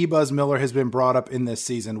that E. Buzz Miller has been brought up in this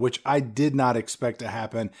season, which I did not expect to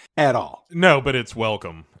happen at all. No, but it's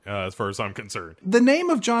welcome, as far as I'm concerned. The name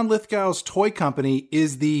of John Lithgow's toy company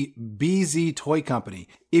is the BZ Toy Company.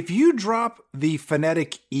 If you drop the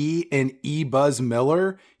phonetic E in E. Buzz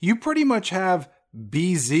Miller, you pretty much have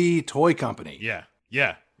BZ Toy Company. Yeah.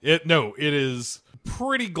 It is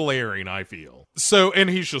pretty glaring, I feel. So, and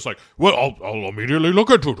he's just like, well, I'll immediately look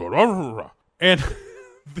into it. And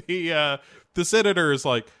the senator is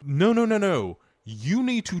like, no. You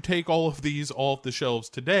need to take all of these off the shelves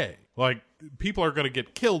today. Like, people are going to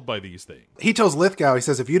get killed by these things. He tells Lithgow, he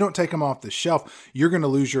says, if you don't take them off the shelf, you're going to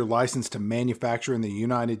lose your license to manufacture in the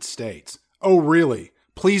United States. Oh, really?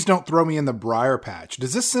 Please don't throw me in the briar patch.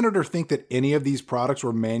 Does this senator think that any of these products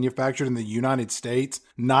were manufactured in the United States?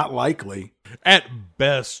 Not likely. At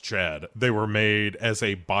best, Chad, they were made as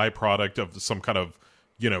a byproduct of some kind of,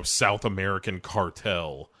 South American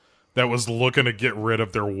cartel that was looking to get rid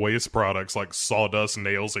of their waste products like sawdust,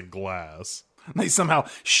 nails, and glass. They somehow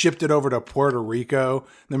shipped it over to Puerto Rico,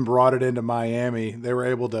 then brought it into Miami. They were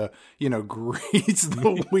able to, grease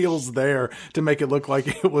the wheels there to make it look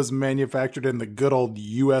like it was manufactured in the good old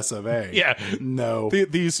US of A. Yeah. No.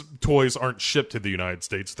 These toys aren't shipped to the United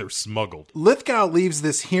States. They're smuggled. Lithgow leaves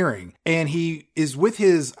this hearing, and he is with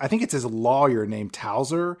I think it's his lawyer named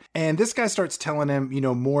Towser, and this guy starts telling him,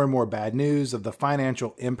 more and more bad news of the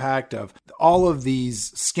financial impact of all of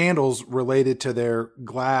these scandals related to their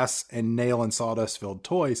glass and nail and sawdust-filled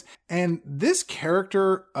toys. And this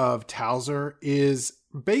character of Towser is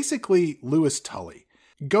basically Louis Tully.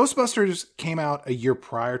 Ghostbusters came out a year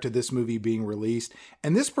prior to this movie being released,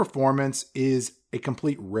 and this performance is a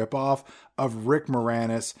complete ripoff of Rick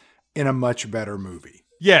Moranis in a much better movie.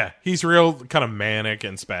 Yeah, he's real kind of manic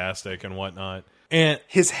and spastic and whatnot. And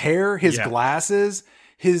his hair, his glasses,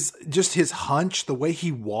 his hunch, the way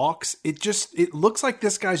he walks, it looks like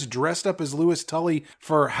this guy's dressed up as Louis Tully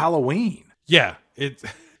for Halloween. Yeah.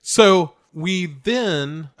 So we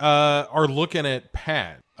then are looking at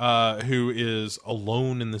Pat, who is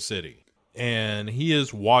alone in the city. And he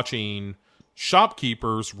is watching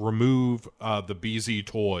shopkeepers remove the BZ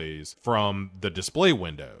toys from the display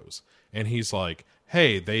windows. And he's like,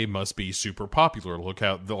 hey, they must be super popular. Look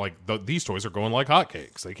out, these toys are going like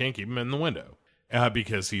hotcakes. They can't keep them in the window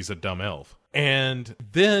because he's a dumb elf. And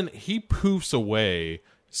then he poofs away,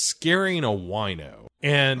 scaring a wino.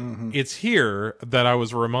 And it's here that I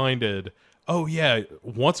was reminded, oh yeah,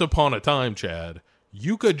 once upon a time, Chad,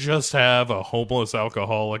 you could just have a homeless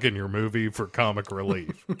alcoholic in your movie for comic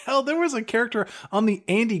relief. Hell, there was a character on the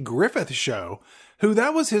Andy Griffith Show who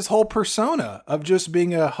that was his whole persona of just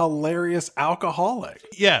being a hilarious alcoholic.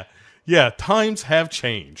 Yeah, times have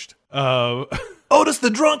changed. Otis the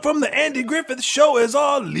drunk from the Andy Griffith Show is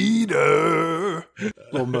our leader.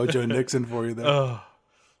 Little Mojo Nixon for you there.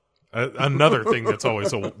 Another thing that's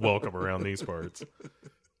always a welcome around these parts.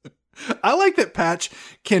 I like that Patch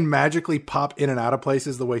can magically pop in and out of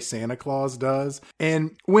places the way Santa Claus does.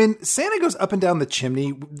 And when Santa goes up and down the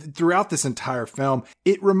chimney throughout this entire film,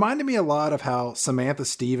 it reminded me a lot of how Samantha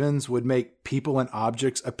Stevens would make people and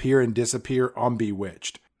objects appear and disappear on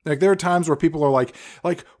Bewitched. Like, there are times where people are like,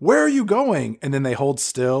 where are you going? And then they hold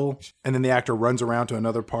still, and then the actor runs around to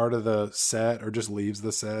another part of the set or just leaves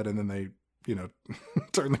the set, and then they,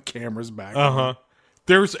 turn the cameras back. Uh-huh.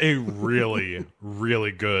 There's a really,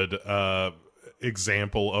 really good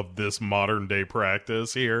example of this modern day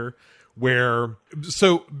practice here where,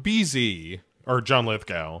 so BZ, or John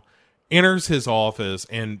Lithgow, enters his office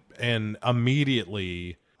and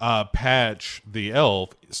immediately Patch, the elf,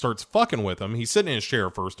 starts fucking with him. He's sitting in his chair,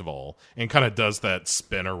 first of all, and kind of does that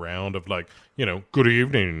spin around of like, good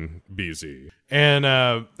evening, BZ.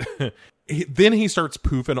 And then he starts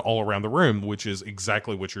poofing all around the room, which is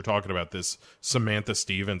exactly what you're talking about, this Samantha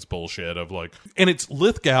Stevens bullshit of like, and it's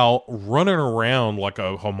Lithgow running around like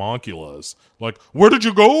a homunculus. Like, where did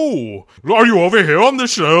you go? Are you over here on the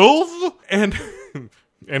shelf? And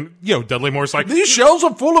Dudley Moore's like, these shelves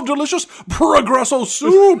are full of delicious Progresso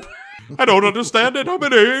soup. I don't understand it. I'm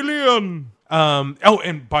an alien.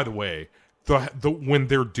 And by the way, when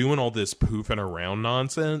they're doing all this poofing around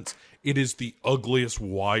nonsense, it is the ugliest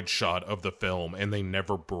wide shot of the film, and they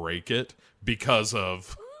never break it because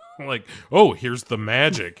of, like, oh, here's the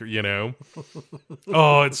magic,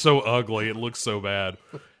 Oh, it's so ugly. It looks so bad.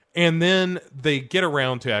 And then they get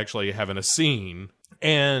around to actually having a scene,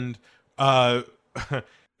 and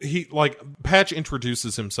Patch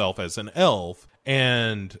introduces himself as an elf,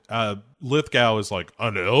 And Lithgow is like,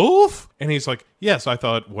 an elf? And he's like, yes, I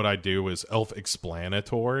thought what I'd do is elf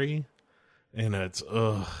explanatory. And it's,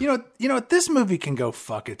 ugh. You know what? This movie can go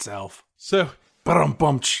fuck itself. So,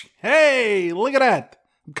 Ba-dum-bum-ch. Hey, look at that.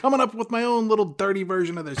 I'm coming up with my own little dirty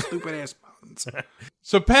version of their stupid ass puns.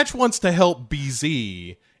 so Patch wants to help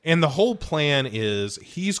BZ, and the whole plan is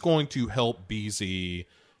he's going to help BZ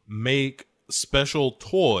make special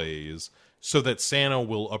toys so that Santa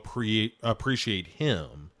will appreciate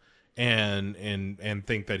him and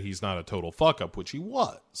think that he's not a total fuck up, which he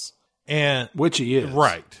was. And which he is.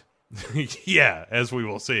 Right. Yeah, as we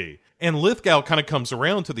will see. And Lithgow kind of comes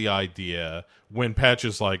around to the idea when Patch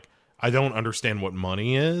is like, I don't understand what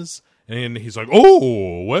money is. And he's like,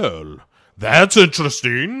 oh, well, that's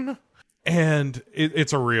interesting. And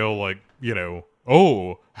it's a real, like,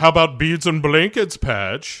 oh, how about beads and blankets,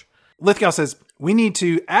 Patch? Lithgow says, we need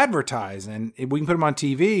to advertise, and we can put him on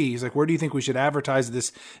TV. He's like, where do you think we should advertise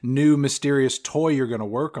this new mysterious toy you're going to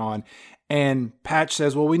work on? And Patch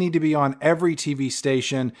says, well, we need to be on every TV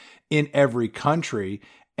station in every country.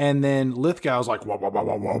 And then Lithgow's like, what? He's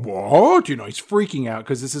freaking out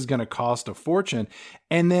because this is going to cost a fortune.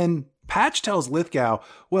 And then Patch tells Lithgow,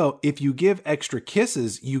 well, if you give extra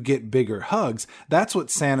kisses, you get bigger hugs. That's what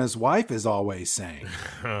Santa's wife is always saying.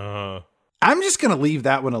 I'm just going to leave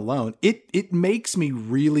that one alone. It makes me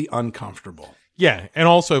really uncomfortable. Yeah, and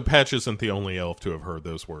also Patch isn't the only elf to have heard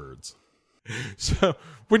those words. So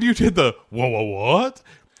when you did the what?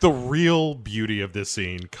 The real beauty of this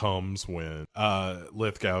scene comes when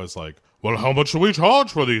Lithgow is like, well, how much do we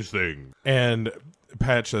charge for these things? And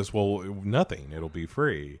Patch says, well, nothing. It'll be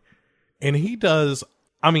free. And he does,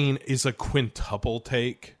 is a quintuple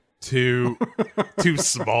take too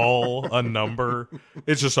small a number.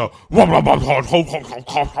 It's just a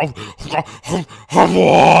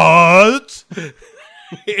what?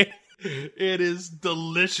 It is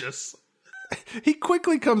delicious. He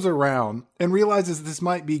quickly comes around and realizes this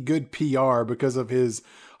might be good PR because of his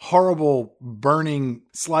horrible burning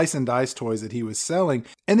slice and dice toys that he was selling.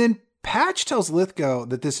 And then Patch tells Lithgow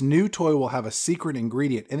that this new toy will have a secret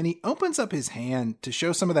ingredient. And then he opens up his hand to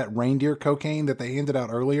show some of that reindeer cocaine that they handed out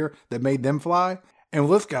earlier that made them fly. And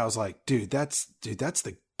Lithgow's like, dude, that's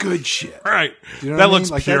the good shit. Right. Do you know that what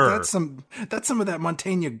looks I mean? pure. That's some of that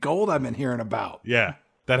Montaigne gold I've been hearing about. Yeah.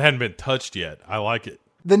 That hadn't been touched yet. I like it.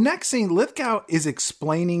 The next scene, Lithgow is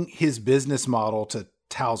explaining his business model to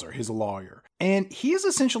Towser, his lawyer. And he is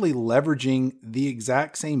essentially leveraging the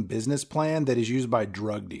exact same business plan that is used by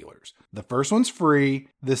drug dealers. The first one's free.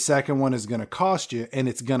 The second one is going to cost you, and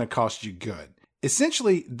it's going to cost you good.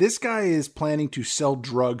 Essentially, this guy is planning to sell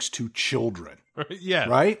drugs to children. Yeah.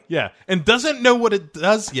 Right? Yeah. And doesn't know what it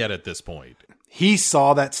does yet at this point. He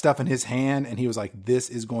saw that stuff in his hand, and he was like,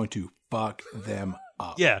 this is going to fuck them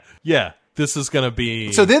up. Yeah. Yeah. This is going to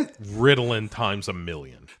be so then Ritalin times a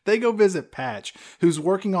million. They go visit Patch, who's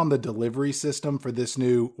working on the delivery system for this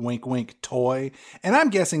new wink wink toy. And I'm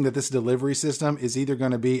guessing that this delivery system is either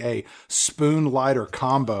going to be a spoon lighter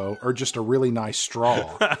combo or just a really nice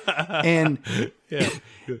straw. And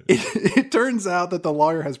it turns out that the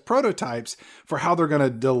lawyer has prototypes for how they're going to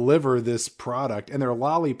deliver this product, and they're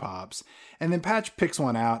lollipops. And then Patch picks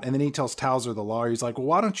one out, and then he tells Towser, the lawyer, he's like, well,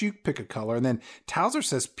 why don't you pick a color? And then Towser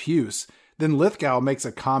says puce. Then Lithgow makes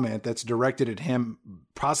a comment that's directed at him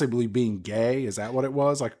possibly being gay. Is that what it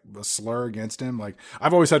was? Like a slur against him? Like,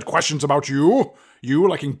 I've always had questions about you. You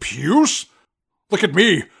liking puce? Look at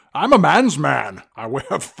me. I'm a man's man. I wear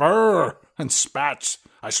fur and spats.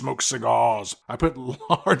 I smoke cigars. I put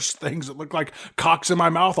large things that look like cocks in my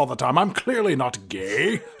mouth all the time. I'm clearly not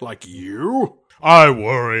gay like you. I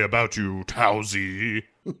worry about you, Towsy.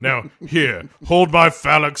 Now, here, hold my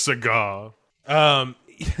phallic cigar.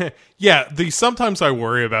 Yeah, the sometimes I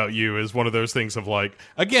worry about you is one of those things of like,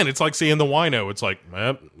 again, it's like seeing the wino. It's like,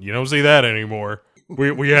 you don't see that anymore.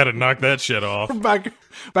 We had to knock that shit off. Back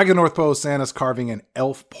in North Pole, Santa's carving an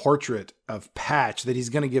elf portrait of Patch that he's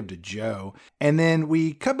going to give to Joe. And then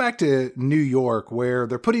we cut back to New York where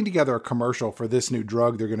they're putting together a commercial for this new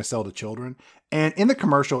drug they're going to sell to children. And in the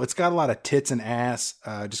commercial, it's got a lot of tits and ass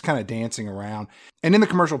just kind of dancing around. And in the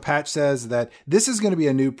commercial, Patch says that this is going to be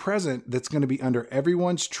a new present that's going to be under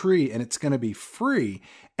everyone's tree and it's going to be free.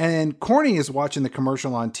 And Corny is watching the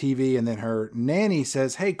commercial on TV, and then her nanny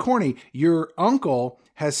says, hey, Corny, your uncle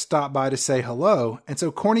has stopped by to say hello. And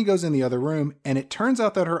so Corny goes in the other room, and it turns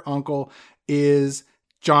out that her uncle is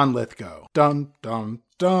John Lithgow. Dum, dum,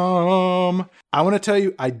 dum. I want to tell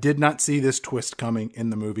you, I did not see this twist coming in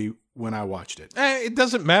the movie when I watched it. It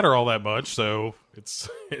doesn't matter all that much, so it's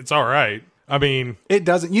all right. I mean, it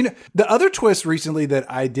doesn't. You know, the other twist recently that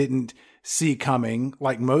I didn't see coming,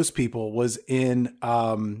 like most people, was in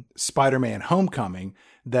Spider-Man Homecoming,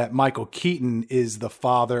 that Michael Keaton is the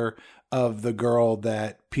father of the girl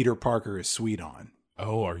that Peter Parker is sweet on.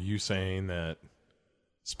 Oh, are you saying that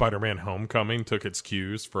Spider-Man Homecoming took its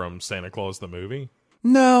cues from Santa Claus the movie?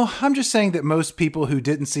 No, I'm just saying that most people who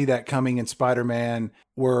didn't see that coming in Spider-Man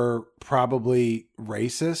were probably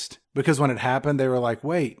racist, because when it happened, they were like,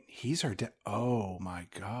 wait, he's her dad. Oh my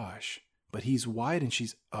gosh. But he's white and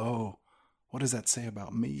she's, oh, what does that say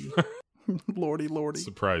about me? Lordy, lordy.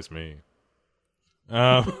 Surprised me.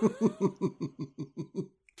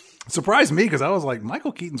 Surprised me, because I was like,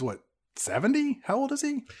 Michael Keaton's what, 70? How old is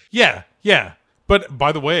he? Yeah. But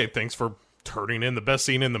by the way, thanks for turning in the best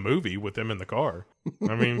scene in the movie with him in the car.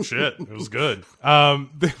 I mean, shit, it was good.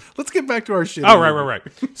 Let's get back to our shit. Oh, right.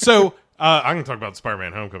 So I can talk about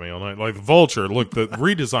Spider-Man Homecoming all night. Like the Vulture, look, the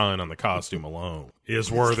redesign on the costume alone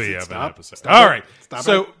is worthy of an episode. All right.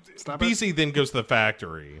 So BZ then goes to the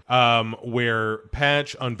factory where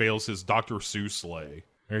Patch unveils his Dr. Seuss sleigh.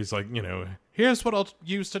 And he's like, here's what I'll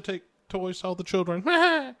use to take toys to all the children.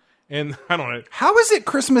 And I don't know. How is it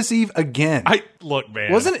Christmas Eve again? Look,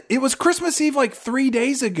 man. Wasn't it? It was Christmas Eve like 3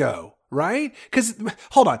 days ago, right? Because,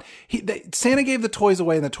 hold on. Santa gave the toys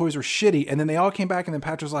away and the toys were shitty. And then they all came back and then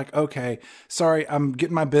Patrick was like, okay, sorry, I'm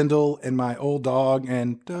getting my bindle and my old dog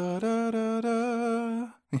and da-da-da-da.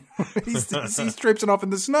 he's traipsing off in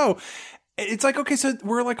the snow. It's like, okay, so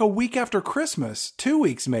we're like a week after Christmas, 2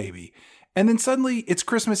 weeks maybe. And then suddenly it's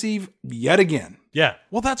Christmas Eve yet again. Yeah.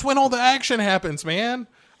 Well, that's when all the action happens, man.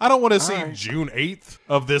 I don't want to see June 8th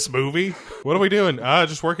of this movie. What are we doing?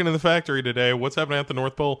 Just working in the factory today. What's happening at the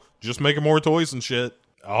North Pole? Just making more toys and shit.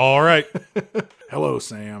 All right. Hello,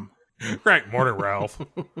 Sam. Right. Morning, Ralph.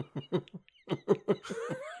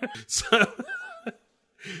 So,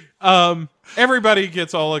 everybody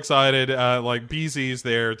gets all excited. Like BZ's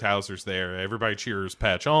there, Towser's there. Everybody cheers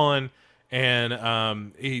Patch on.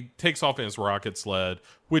 And he takes off in his rocket sled,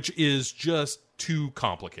 which is just too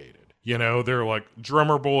complicated. They're like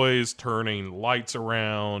drummer boys turning lights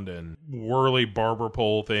around and whirly barber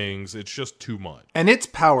pole things. It's just too much. And it's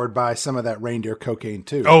powered by some of that reindeer cocaine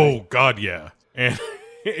too. Oh, right? God, yeah. And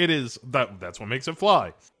it is, that's what makes it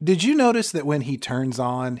fly. Did you notice that when he turns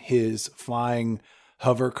on his flying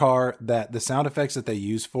hover car, that the sound effects that they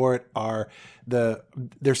use for it are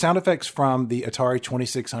they're sound effects from the Atari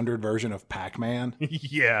 2600 version of Pac-Man?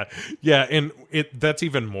 Yeah. And that's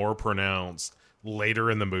even more pronounced later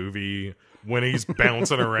in the movie when he's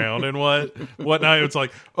bouncing around and whatnot. It's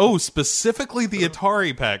like, oh, specifically the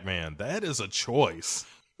Atari Pac-Man. That is a choice.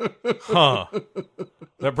 Huh.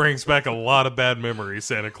 That brings back a lot of bad memories,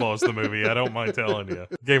 Santa Claus the movie. I don't mind telling you.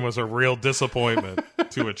 The game was a real disappointment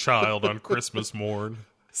to a child on Christmas morn.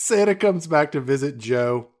 Santa comes back to visit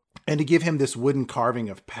Joe and to give him this wooden carving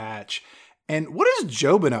of Patch. And what has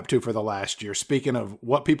Joe been up to for the last year? Speaking of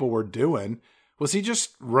what people were doing, was he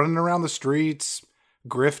just running around the streets,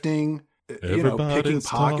 grifting, picking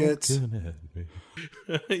pockets?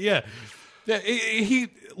 Yeah.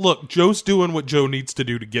 Look, Joe's doing what Joe needs to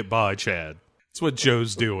do to get by, Chad. That's what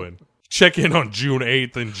Joe's doing. Check in on June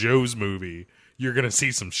 8th in Joe's movie. You're going to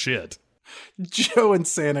see some shit. Joe and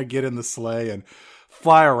Santa get in the sleigh and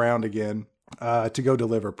fly around again to go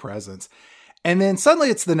deliver presents. And then suddenly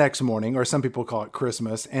it's the next morning, or some people call it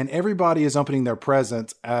Christmas, and everybody is opening their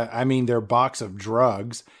presents, their box of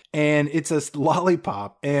drugs, and it's a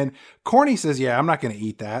lollipop. And Corny says, yeah, I'm not going to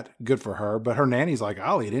eat that. Good for her. But her nanny's like,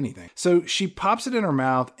 I'll eat anything. So she pops it in her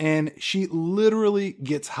mouth, and she literally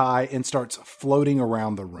gets high and starts floating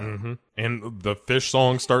around the room. Mm-hmm. And the Fish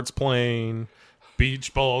song starts playing.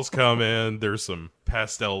 Beach balls come in. There's some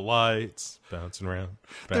pastel lights bouncing around.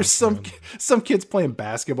 There's some kids playing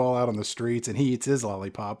basketball out on the streets, and he eats his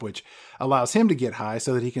lollipop, which allows him to get high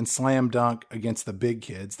so that he can slam dunk against the big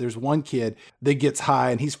kids. There's one kid that gets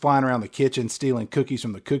high, and he's flying around the kitchen stealing cookies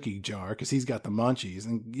from the cookie jar because he's got the munchies.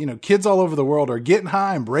 And, kids all over the world are getting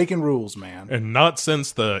high and breaking rules, man. And not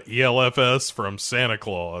since the ELFS from Santa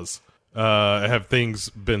Claus have things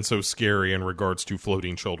been so scary in regards to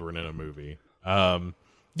floating children in a movie.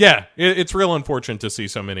 It's real unfortunate to see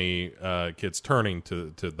so many kids turning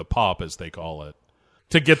to the pop, as they call it,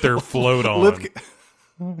 to get their float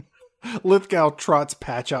on. Lithgow trots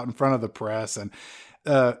Patch out in front of the press, and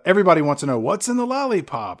everybody wants to know what's in the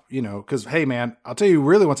lollipop, because, hey, man, I'll tell you who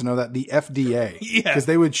really wants to know that, the FDA. Yeah. Because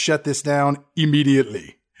they would shut this down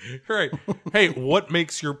immediately. Right. Hey, what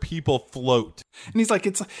makes your people float? And he's like,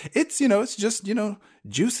 it's just,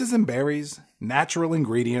 juices and berries, natural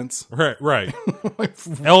ingredients. Right.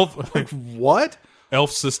 What?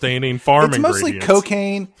 Elf sustaining farm ingredients. It's mostly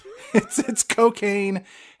cocaine. It's cocaine,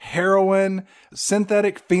 heroin,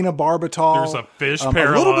 synthetic phenobarbital. There's a fish a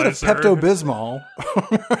little bit of paralyzer. Pepto-Bismol.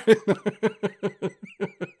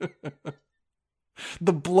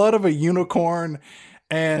 The blood of a unicorn,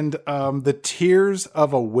 and the tears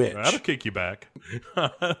of a witch. That'll kick you back.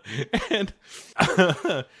 and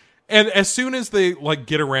and as soon as they like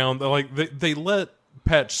get around, they let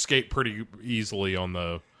Patch skate pretty easily on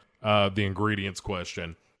the ingredients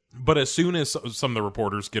question. But as soon as some of the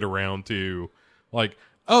reporters get around to like,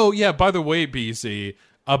 oh yeah, by the way, BC,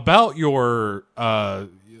 about your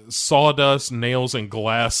sawdust, nails, and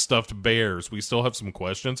glass stuffed bears, we still have some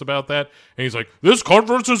questions about that. And he's like, this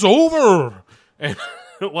conference is over, and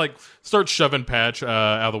like starts shoving Patch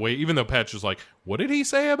out of the way, even though Patch is like, what did he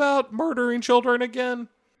say about murdering children again?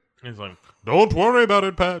 And he's like, don't worry about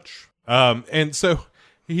it, Patch. And so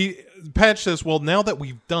Patch says, well, now that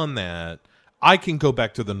we've done that, I can go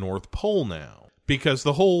back to the North Pole now, because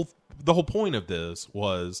the whole point of this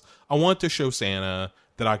was I want to show Santa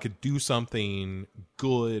that I could do something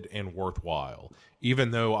good and worthwhile,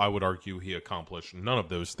 even though I would argue he accomplished none of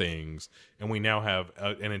those things, and we now have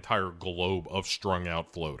an entire globe of strung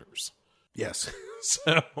out floaters. Yes.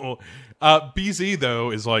 So BZ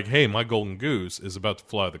though is like, hey, my golden goose is about to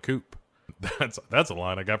fly the coop. That's a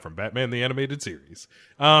line I got from Batman the Animated Series.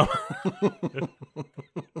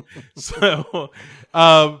 So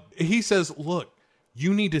he says, look,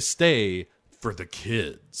 you need to stay for the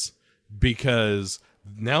kids, because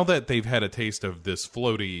now that they've had a taste of this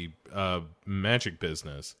floaty magic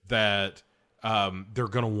business, that they're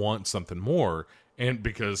going to want something more. And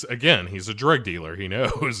because, again, he's a drug dealer, he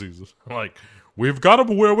knows. He's like, we've got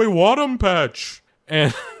them where we want them, Patch.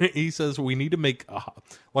 And he says we need to make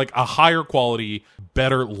a higher quality,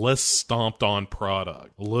 better, less stomped on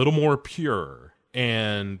product, a little more pure,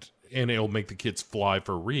 and it'll make the kids fly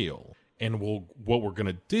for real. And what we're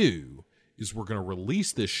gonna do is we're gonna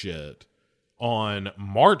release this shit on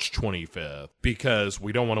March 25th, because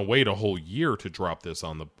we don't want to wait a whole year to drop this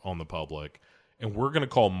on the public, and we're gonna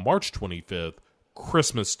call March 25th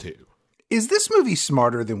Christmas 2. Is this movie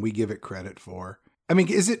smarter than we give it credit for? I mean,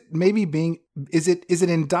 is it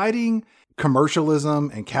indicting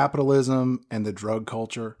commercialism and capitalism and the drug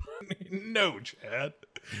culture? No, Chad.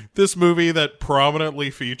 This movie that prominently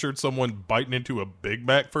featured someone biting into a Big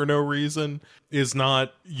Mac for no reason is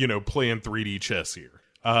not, playing 3D chess here.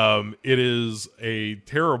 It is a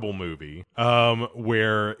terrible movie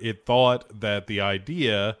where it thought that the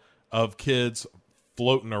idea of kids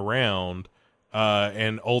floating around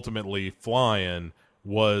and ultimately flying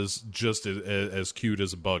was just as cute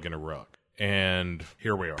as a bug in a rug. And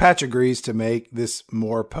here we are. Patch agrees to make this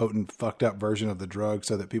more potent, fucked up version of the drug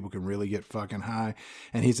so that people can really get fucking high.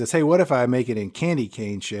 And he says, hey, what if I make it in candy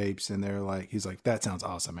cane shapes? And he's like, that sounds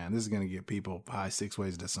awesome, man. This is going to get people high 6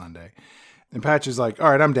 ways to Sunday. And Patch is like, all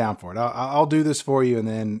right, I'm down for it. I'll do this for you. And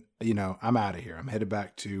then, I'm out of here. I'm headed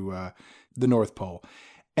back to the North Pole.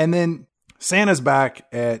 And then Santa's back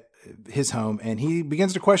at his home, and he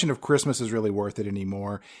begins to question if Christmas is really worth it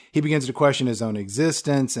anymore. He begins to question his own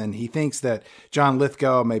existence, and he thinks that John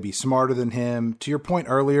Lithgow may be smarter than him. To your point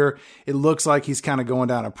earlier, it looks like he's kind of going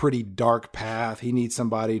down a pretty dark path. He needs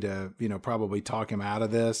somebody to, probably talk him out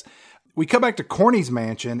of this. We come back to Corny's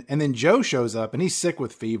mansion, and then Joe shows up, and he's sick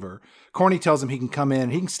with fever. Corny tells him he can come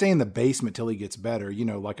in, he can stay in the basement till he gets better,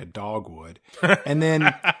 like a dog would. And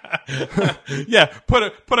then yeah, put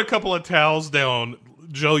a couple of towels down,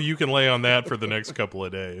 Joe, you can lay on that for the next couple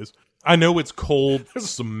of days. I know it's cold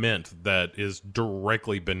cement that is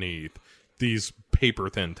directly beneath these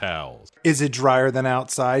paper-thin towels. Is it drier than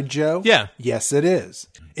outside, Joe? Yeah. Yes, it is.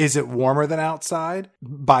 Is it warmer than outside?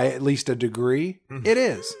 By at least a degree? It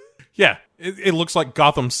is. Yeah. It looks like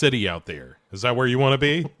Gotham City out there. Is that where you want to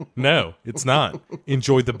be? No, it's not.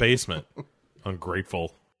 Enjoy the basement.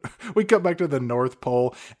 Ungrateful. We come back to the North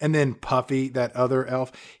Pole, and then Puffy, that other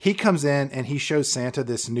elf, he comes in and he shows Santa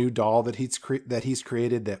this new doll that he's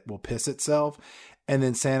created that will piss itself. And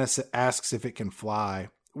then Santa asks if it can fly,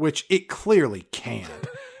 which it clearly can't.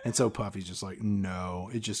 And so Puffy's just like, no,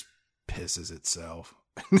 it just pisses itself.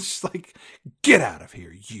 It's just like, get out of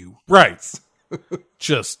here, you. Right.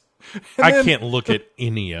 Just, I can't look at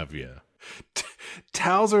any of you.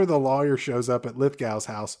 Towser, the lawyer, shows up at Lithgow's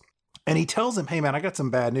house. And he tells him, hey, man, I got some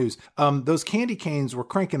bad news. Those candy canes, we're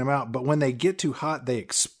cranking them out, but when they get too hot, they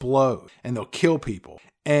explode and they'll kill people.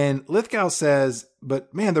 And Lithgow says,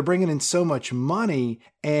 but man, they're bringing in so much money,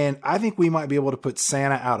 and I think we might be able to put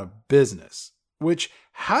Santa out of business. Which,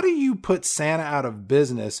 how do you put Santa out of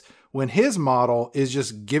business when his model is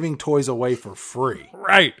just giving toys away for free?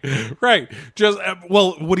 Right. Just,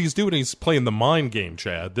 well, what he's doing, he's playing the mind game,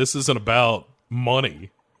 Chad. This isn't about money.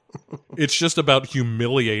 It's just about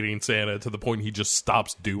humiliating Santa to the point he just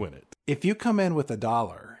stops doing it. If you come in with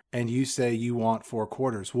 $1 and you say you want 4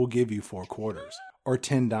 quarters, we'll give you 4 quarters, or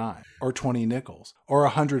 10 dimes, or 20 nickels, or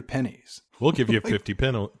 100 pennies. We'll give you 50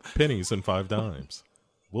 pennies and 5 dimes.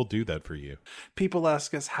 We'll do that for you. People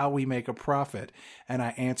ask us how we make a profit, and I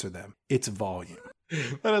answer them, it's volume.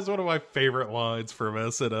 That is one of my favorite lines from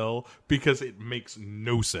SNL because it makes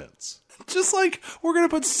no sense. Just like we're going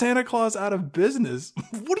to put Santa Claus out of business.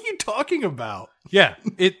 What are you talking about? Yeah,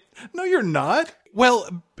 No, you're not.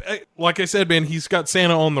 Well, like I said, man, he's got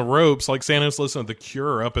Santa on the ropes. Like Santa's listening to The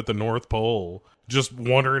Cure up at the North Pole, just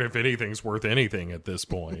wondering if anything's worth anything at this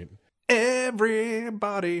point.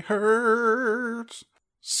 Everybody hurts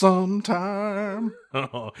sometime.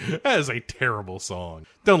 Oh, that is a terrible song.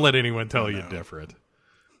 Don't let anyone tell you different.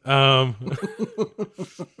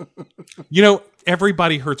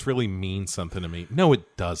 Everybody hurts really means something to me. No,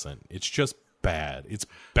 it doesn't. It's just bad. It's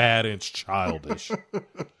bad and it's childish.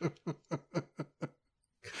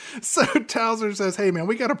 So Towser says, hey man,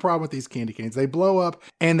 we got a problem with these candy canes. They blow up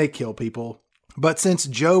and they kill people. But since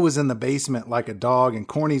Joe was in the basement like a dog and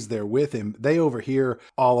Corny's there with him, they overhear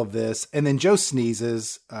all of this. And then Joe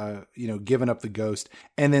sneezes, giving up the ghost.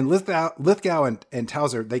 And then Lithgow and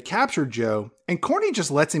Towser, they capture Joe and Corny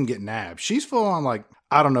just lets him get nabbed. She's full on like,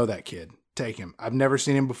 I don't know that kid. Take him. I've never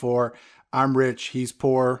seen him before. I'm rich. He's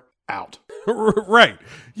poor. Out. Right.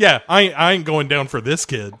 Yeah. I ain't going down for this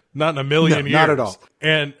kid. Not in a million years. Not at all.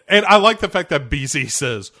 And I like the fact that BZ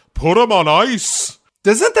says, put him on ice.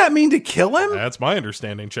 Doesn't that mean to kill him? That's my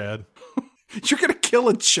understanding, Chad. You're going to kill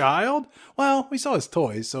a child? Well, we saw his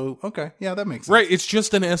toys, so okay. Yeah, that makes sense. Right. It's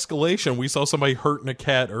just an escalation. We saw somebody hurting a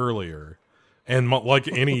cat earlier. And like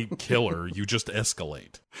any killer, you just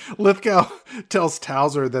escalate. Lithgow tells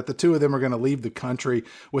Towser that the two of them are going to leave the country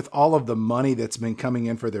with all of the money that's been coming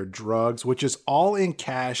in for their drugs, which is all in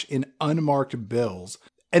cash in unmarked bills.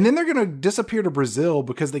 And then they're going to disappear to Brazil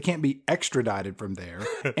because they can't be extradited from there.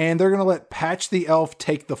 And they're going to let Patch the Elf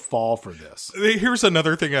take the fall for this. Here's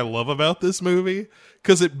another thing I love about this movie,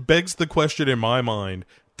 because it begs the question in my mind,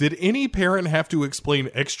 did any parent have to explain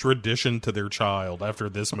extradition to their child after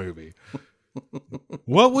this movie?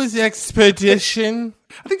 What was expedition?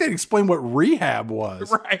 I think they explained what rehab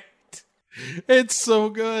was. Right. It's so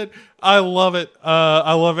good. I love it.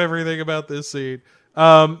 I love everything about this scene.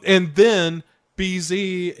 And then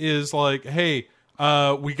BZ is like, hey,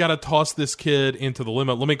 we got to toss this kid into the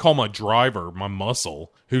limit. Let me call my driver, my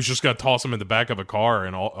muscle, who's just going to toss him in the back of a car,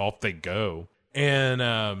 and off they go. And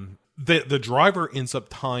the driver ends up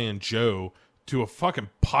tying Joe to a fucking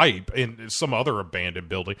pipe in some other abandoned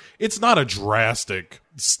building. It's not a drastic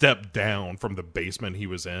step down from the basement he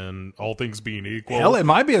was in, all things being equal. Hell, it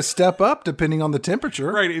might be a step up depending on the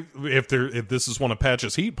temperature. Right. If this is one of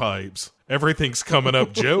Patch's heat pipes, everything's coming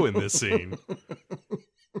up Joe in this scene.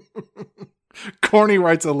 Corny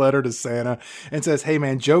writes a letter to Santa and says, hey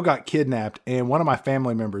man, Joe got kidnapped and one of my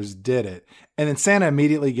family members did it. And then Santa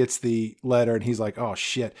immediately gets the letter and he's like, oh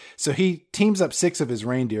shit. So he teams up 6 of his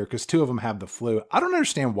reindeer because 2 of them have the flu. I don't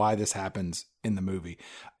understand why this happens in the movie.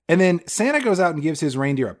 And then Santa goes out and gives his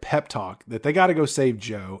reindeer a pep talk that they got to go save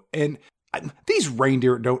Joe. And these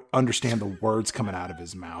reindeer don't understand the words coming out of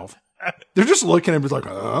his mouth. They're just looking at him like,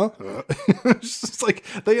 It's just like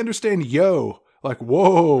they understand yo. Like,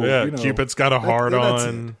 whoa. Yeah, Cupid's got a hard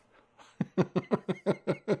on. I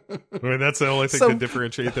mean, that's the only thing to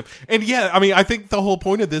differentiate them. And yeah, I mean, I think the whole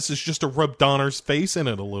point of this is just to rub Donner's face in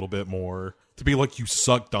it a little bit more. To be like, you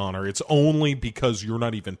suck, Donner. It's only because you're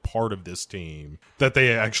not even part of this team that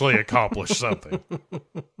they actually accomplished something.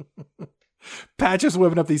 Patch is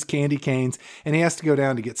whipping up these candy canes, and he has to go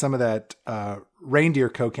down to get some of that reindeer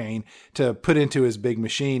cocaine to put into his big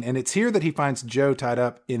machine. And it's here that he finds Joe tied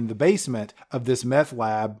up in the basement of this meth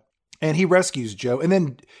lab, and he rescues Joe. And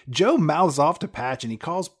then Joe mouths off to Patch, and he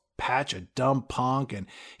calls Patch a dumb punk, and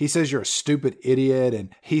he says you're a stupid idiot, and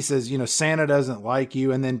he says, Santa doesn't like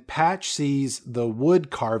you. And then Patch sees the wood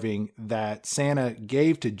carving that Santa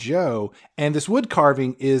gave to Joe, and this wood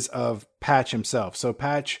carving is of Patch himself. So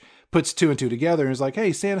Patch puts 2 and 2 together and is like,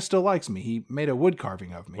 hey, Santa still likes me. He made a wood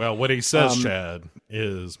carving of me. Well, what he says, Chad,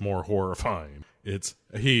 is more horrifying. It's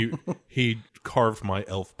he carved my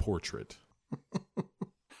elf portrait.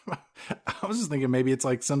 I was just thinking maybe it's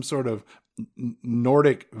like some sort of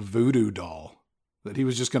Nordic voodoo doll that he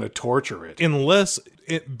was just going to torture it.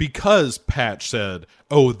 Because Patch said,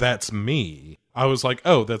 oh, that's me. I was like,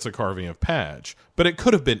 oh, that's a carving of Patch. But it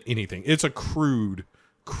could have been anything. It's a crude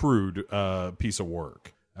piece of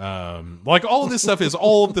work. Like all of this stuff is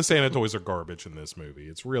all of the Santa toys are garbage in this movie.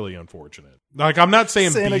 It's really unfortunate. Like, I'm not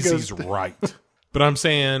saying BZ's right. But I'm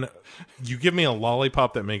saying, you give me a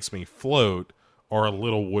lollipop that makes me float or a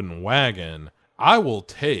little wooden wagon, I will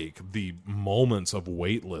take the moments of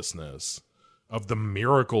weightlessness, of the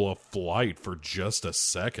miracle of flight for just a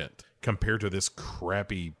second, compared to this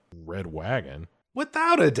crappy red wagon.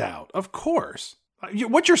 Without a doubt, of course.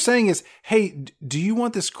 What you're saying is, hey, do you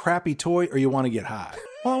want this crappy toy or you want to get high?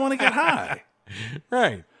 Well, I want to get high.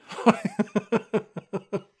 Right.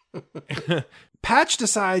 Patch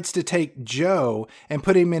decides to take Joe and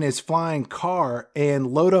put him in his flying car and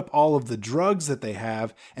load up all of the drugs that they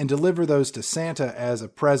have and deliver those to Santa as a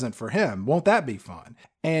present for him. Won't that be fun?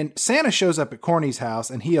 And Santa shows up at Corny's house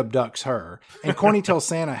and he abducts her. And Corny tells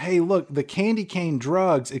Santa, hey, look, the candy cane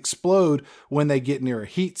drugs explode when they get near a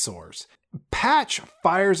heat source. Patch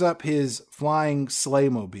fires up his flying sleigh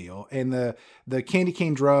mobile, and the candy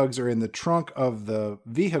cane drugs are in the trunk of the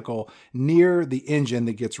vehicle near the engine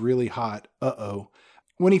that gets really hot. Uh-oh.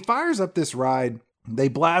 When he fires up this ride, they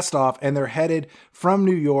blast off and they're headed from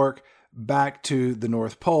New York back to the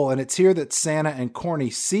North Pole. And it's here that Santa and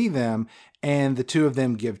Corny see them and the two of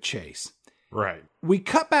them give chase. Right. We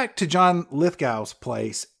cut back to John Lithgow's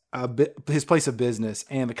place, his place of business,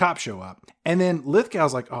 and the cops show up. And then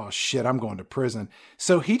Lithgow's like, oh shit, I'm going to prison.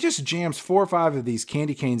 So he just jams 4 or 5 of these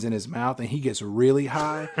candy canes in his mouth and he gets really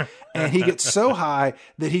high. And he gets so high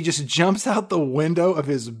that he just jumps out the window of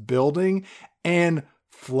his building and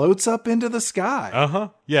floats up into the sky. Uh-huh.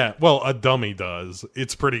 Yeah. Well, a dummy does.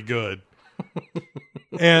 It's pretty good.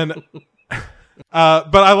 And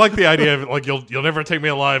but I like the idea of like, you'll never take me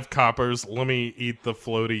alive, coppers. Let me eat the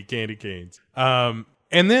floaty candy canes. And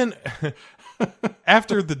then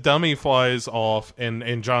after the dummy flies off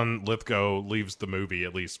and John Lithgow leaves the movie,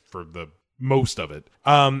 at least for the most of it,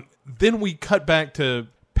 then we cut back to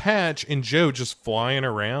Patch and Joe just flying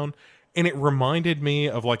around. And it reminded me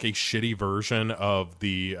of like a shitty version of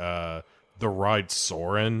the ride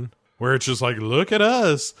Soarin', where it's just like, look at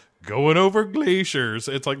us going over glaciers.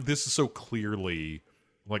 It's like, this is so clearly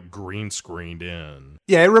like green screened in.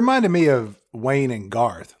 Yeah, it reminded me of Wayne and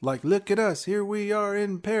Garth. Like, look at us. Here we are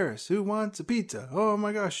in Paris. Who wants a pizza? Oh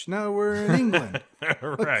my gosh, now we're in England.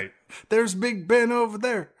 Right. Look, there's Big Ben over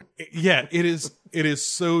there. Yeah, it is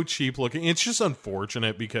so cheap looking. It's just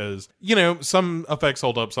unfortunate because, you know, some effects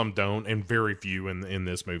hold up, some don't, and very few in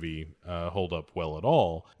this movie hold up well at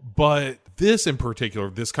all. But this in particular,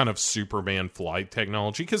 this kind of Superman flight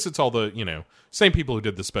technology, because it's all the, you know, same people who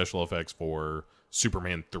did the special effects for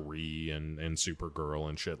Superman 3 and Supergirl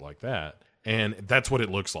and shit like that. And that's what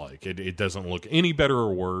it looks like. It doesn't look any better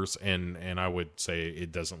or worse, and I would say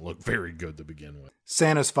it doesn't look very good to begin with.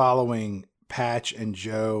 Santa's following Patch and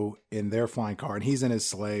Joe in their flying car, and he's in his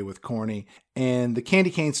sleigh with Corny, and the candy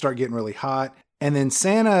canes start getting really hot, and then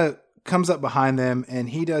Santa comes up behind them and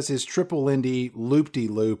he does his triple Lindy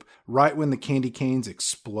loop-de-loop right when the candy canes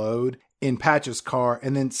explode in Patch's car,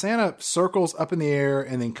 and then Santa circles up in the air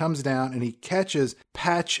and then comes down and he catches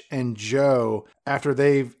Patch and Joe after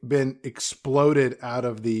they've been exploded out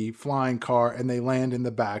of the flying car, and they land in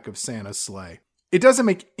the back of Santa's sleigh. It doesn't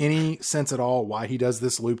make any sense at all why he does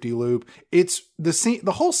this loop-de-loop. It's the scene.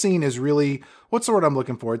 The whole scene is really, what's the word I'm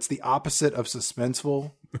looking for? It's the opposite of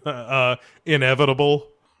suspenseful. Inevitable,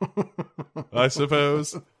 I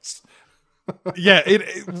suppose. Yeah,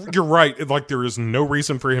 you're right. Like, there is no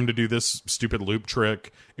reason for him to do this stupid loop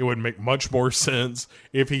trick. It would make much more sense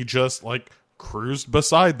if he just, like, cruised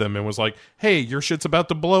beside them and was like, hey, your shit's about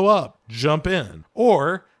to blow up. Jump in.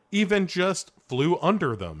 Or even just flew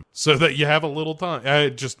under them so that you have a little time.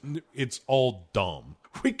 It's all dumb.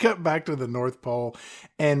 We cut back to the North Pole,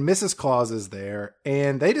 and Mrs. Claus is there,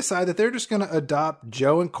 and they decide that they're just going to adopt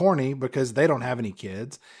Joe and Corny because they don't have any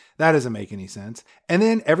kids. That doesn't make any sense. And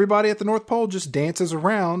then everybody at the North Pole just dances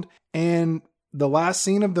around, and the last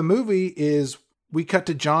scene of the movie is we cut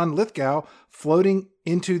to John Lithgow floating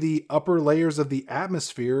into the upper layers of the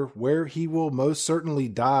atmosphere, where he will most certainly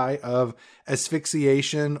die of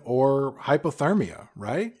asphyxiation or hypothermia,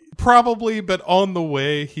 right? Probably, but on the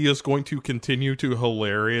way, he is going to continue to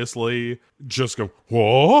hilariously just go,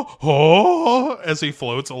 whoa, whoa, as he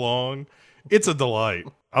floats along. It's a delight.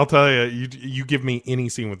 I'll tell you, you give me any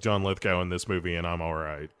scene with John Lithgow in this movie and I'm all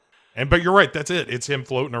right. But you're right, that's it. It's him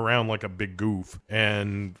floating around like a big goof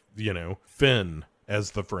and, you know, fin,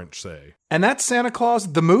 as the French say. And that's Santa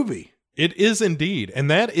Claus, the movie. It is indeed. And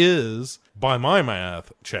that is, by my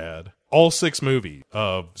math, Chad, all 6 movies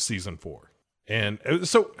of season 4. And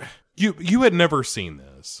so you had never seen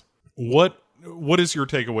this. What is your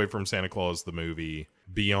takeaway from Santa Claus, the movie,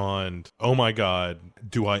 beyond, oh my God,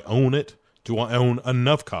 do I own it? Do I own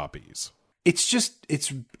enough copies? It's just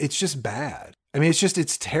bad. I mean,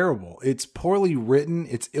 it's terrible. It's poorly written.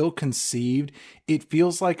 It's ill-conceived. It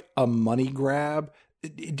feels like a money grab.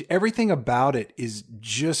 Everything about it is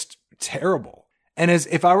just terrible. And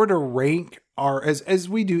if I were to rank as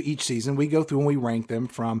we do each season, we go through and we rank them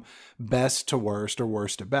from best to worst or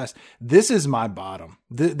worst to best. This is my bottom.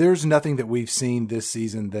 There's nothing that we've seen this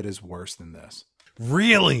season that is worse than this.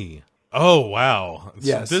 Really? Oh, wow.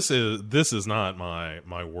 Yes. So this is not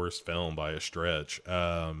my worst film by a stretch.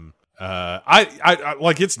 I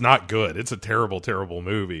like, it's not good. It's a terrible, terrible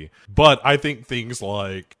movie. But I think things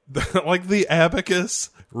like like the abacus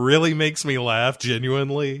really makes me laugh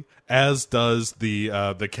genuinely, as does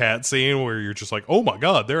the cat scene where you're just like, oh my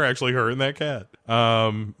God, they're actually hurting that cat.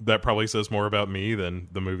 That probably says more about me than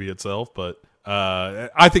the movie itself. But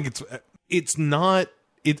I think it's not.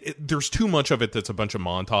 There's too much of it that's a bunch of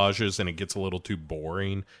montages, and it gets a little too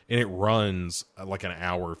boring, and it runs like an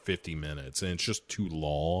hour 50 minutes, and it's just too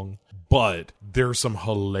long. But there's some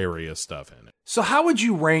hilarious stuff in it. So how would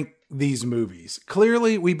you rank these movies?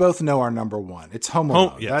 Clearly, we both know our number one. It's Home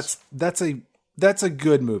Alone. Yes. That's a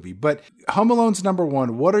good movie. But Home Alone's number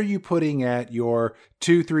one. What are you putting at your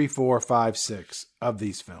 2, 3, 4, 5, 6 of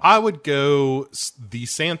these films? I would go, the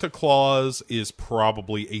Santa Claus is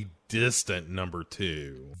probably a distant number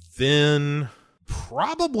 2. Then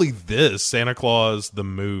probably this, Santa Claus the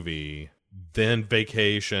movie. Then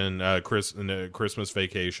Vacation, Christmas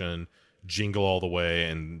Vacation, Jingle All the Way,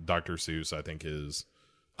 and Dr. Seuss, I think, is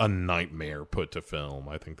a nightmare put to film.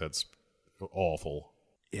 I think that's awful.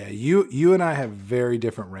 Yeah, you and I have very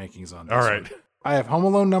different rankings on this. All right. One. I have Home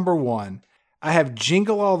Alone number 1. I have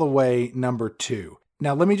Jingle All the Way number 2.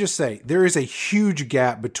 Now, let me just say, there is a huge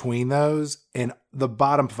gap between those, and the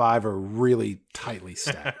bottom 5 are really tightly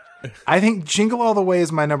stacked. I think Jingle All the Way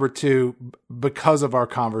is my number 2 because of our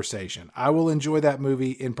conversation. I will enjoy that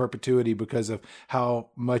movie in perpetuity because of how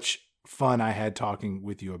much fun I had talking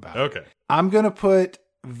with you about it. Okay. I'm going to put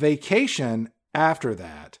Vacation after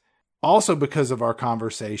that, also because of our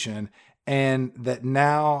conversation, and that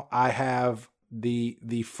now I have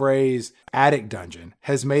the phrase attic dungeon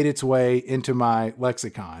has made its way into my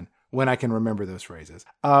lexicon when I can remember those phrases.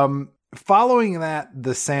 Following that,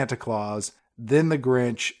 the Santa Claus, then the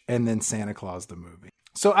Grinch, and then Santa Claus the movie.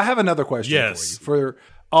 So I have another question for you, for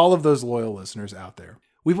all of those loyal listeners out there.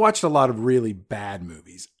 We've watched a lot of really bad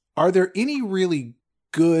movies. Are there any really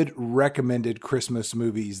good recommended Christmas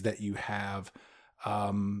movies that you have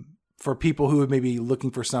for people who may be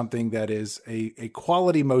looking for something that is a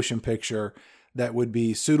quality motion picture that would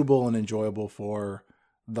be suitable and enjoyable for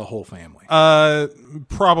the whole family?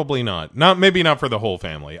 Probably not. Maybe not for the whole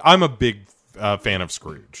family. I'm a big fan of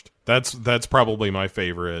Scrooged. That's probably my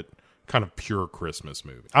favorite kind of pure Christmas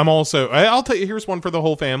movie. I'll tell you, here's one for the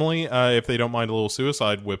whole family, if they don't mind a little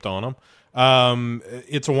suicide whipped on them.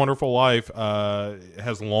 It's a Wonderful Life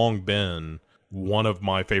has long been one of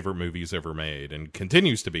my favorite movies ever made, and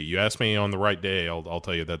continues to be. You ask me on the right day, I'll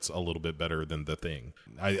tell you that's a little bit better than The Thing.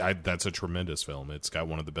 That's a tremendous film. It's got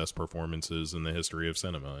one of the best performances in the history of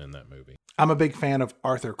cinema in that movie. I'm a big fan of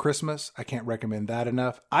Arthur Christmas. I can't recommend that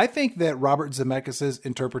enough. I think that Robert Zemeckis'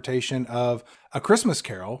 interpretation of A Christmas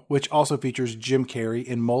Carol, which also features Jim Carrey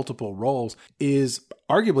in multiple roles, is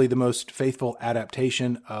arguably the most faithful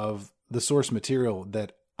adaptation of the source material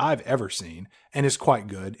that I've ever seen, and is quite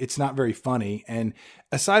good. It's not very funny, and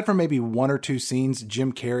aside from maybe 1 or 2 scenes,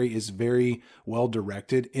 Jim Carrey is very well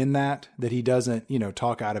directed in that he doesn't,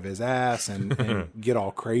 talk out of his ass and get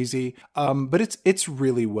all crazy. But it's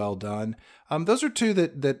really well done. Those are 2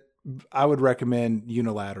 that I would recommend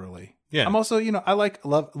unilaterally. Yeah. I'm also, I like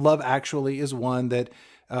Love Actually is one that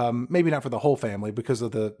maybe not for the whole family because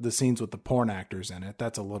of the scenes with the porn actors in it.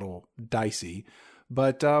 That's a little dicey,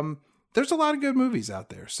 but there's a lot of good movies out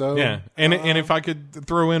there. So yeah, and if I could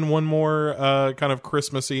throw in one more kind of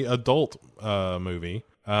Christmassy adult movie,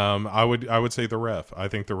 I would say The Ref. I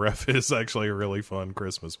think The Ref is actually a really fun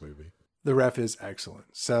Christmas movie. The Ref is excellent.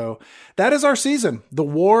 So that is our season, the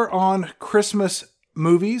war on Christmas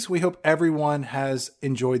movies. We hope everyone has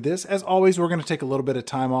enjoyed this. As always, we're going to take a little bit of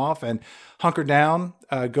time off and hunker down,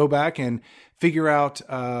 go back and figure out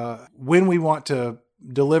when we want to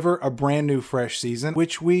deliver a brand new fresh season,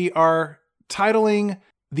 which we are titling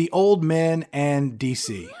The Old Men and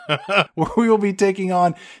DC, where we will be taking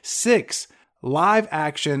on 6 live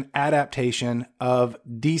action adaptation of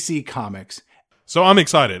DC Comics. So I'm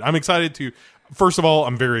excited. First of all,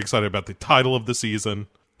 I'm very excited about the title of the season.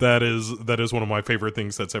 That is one of my favorite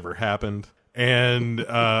things that's ever happened. And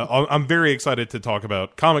I'm very excited to talk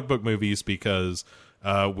about comic book movies because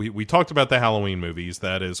we talked about the Halloween movies.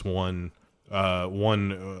 That is one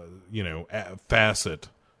facet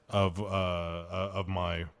of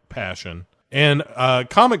my passion. And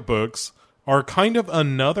comic books are kind of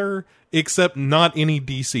another, except not any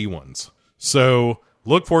DC ones. So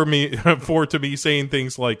look for to me saying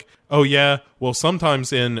things like, oh yeah, well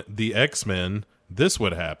sometimes in the X-Men, this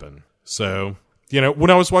would happen. So, when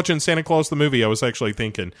I was watching Santa Claus the movie, I was actually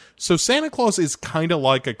thinking, so Santa Claus is kind of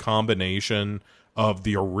like a combination of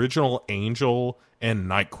the original Angel and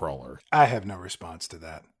Nightcrawler. I have no response to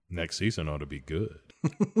that. Next season ought to be good.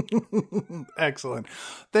 Excellent.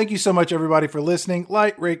 Thank you so much, everybody, for listening.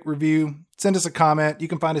 Like, rate, review, send us a comment. You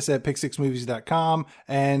can find us at pick6movies.com.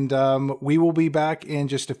 And we will be back in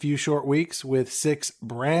just a few short weeks with 6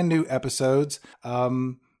 brand new episodes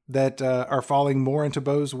that are falling more into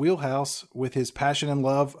Bo's wheelhouse with his passion and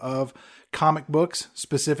love of comic books,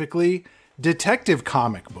 specifically detective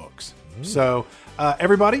comic books. So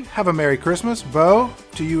everybody, have a Merry Christmas. Bo,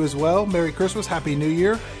 to you as well. Merry Christmas. Happy New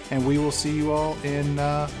Year. And we will see you all in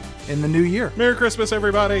the new year. Merry Christmas,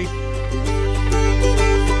 everybody.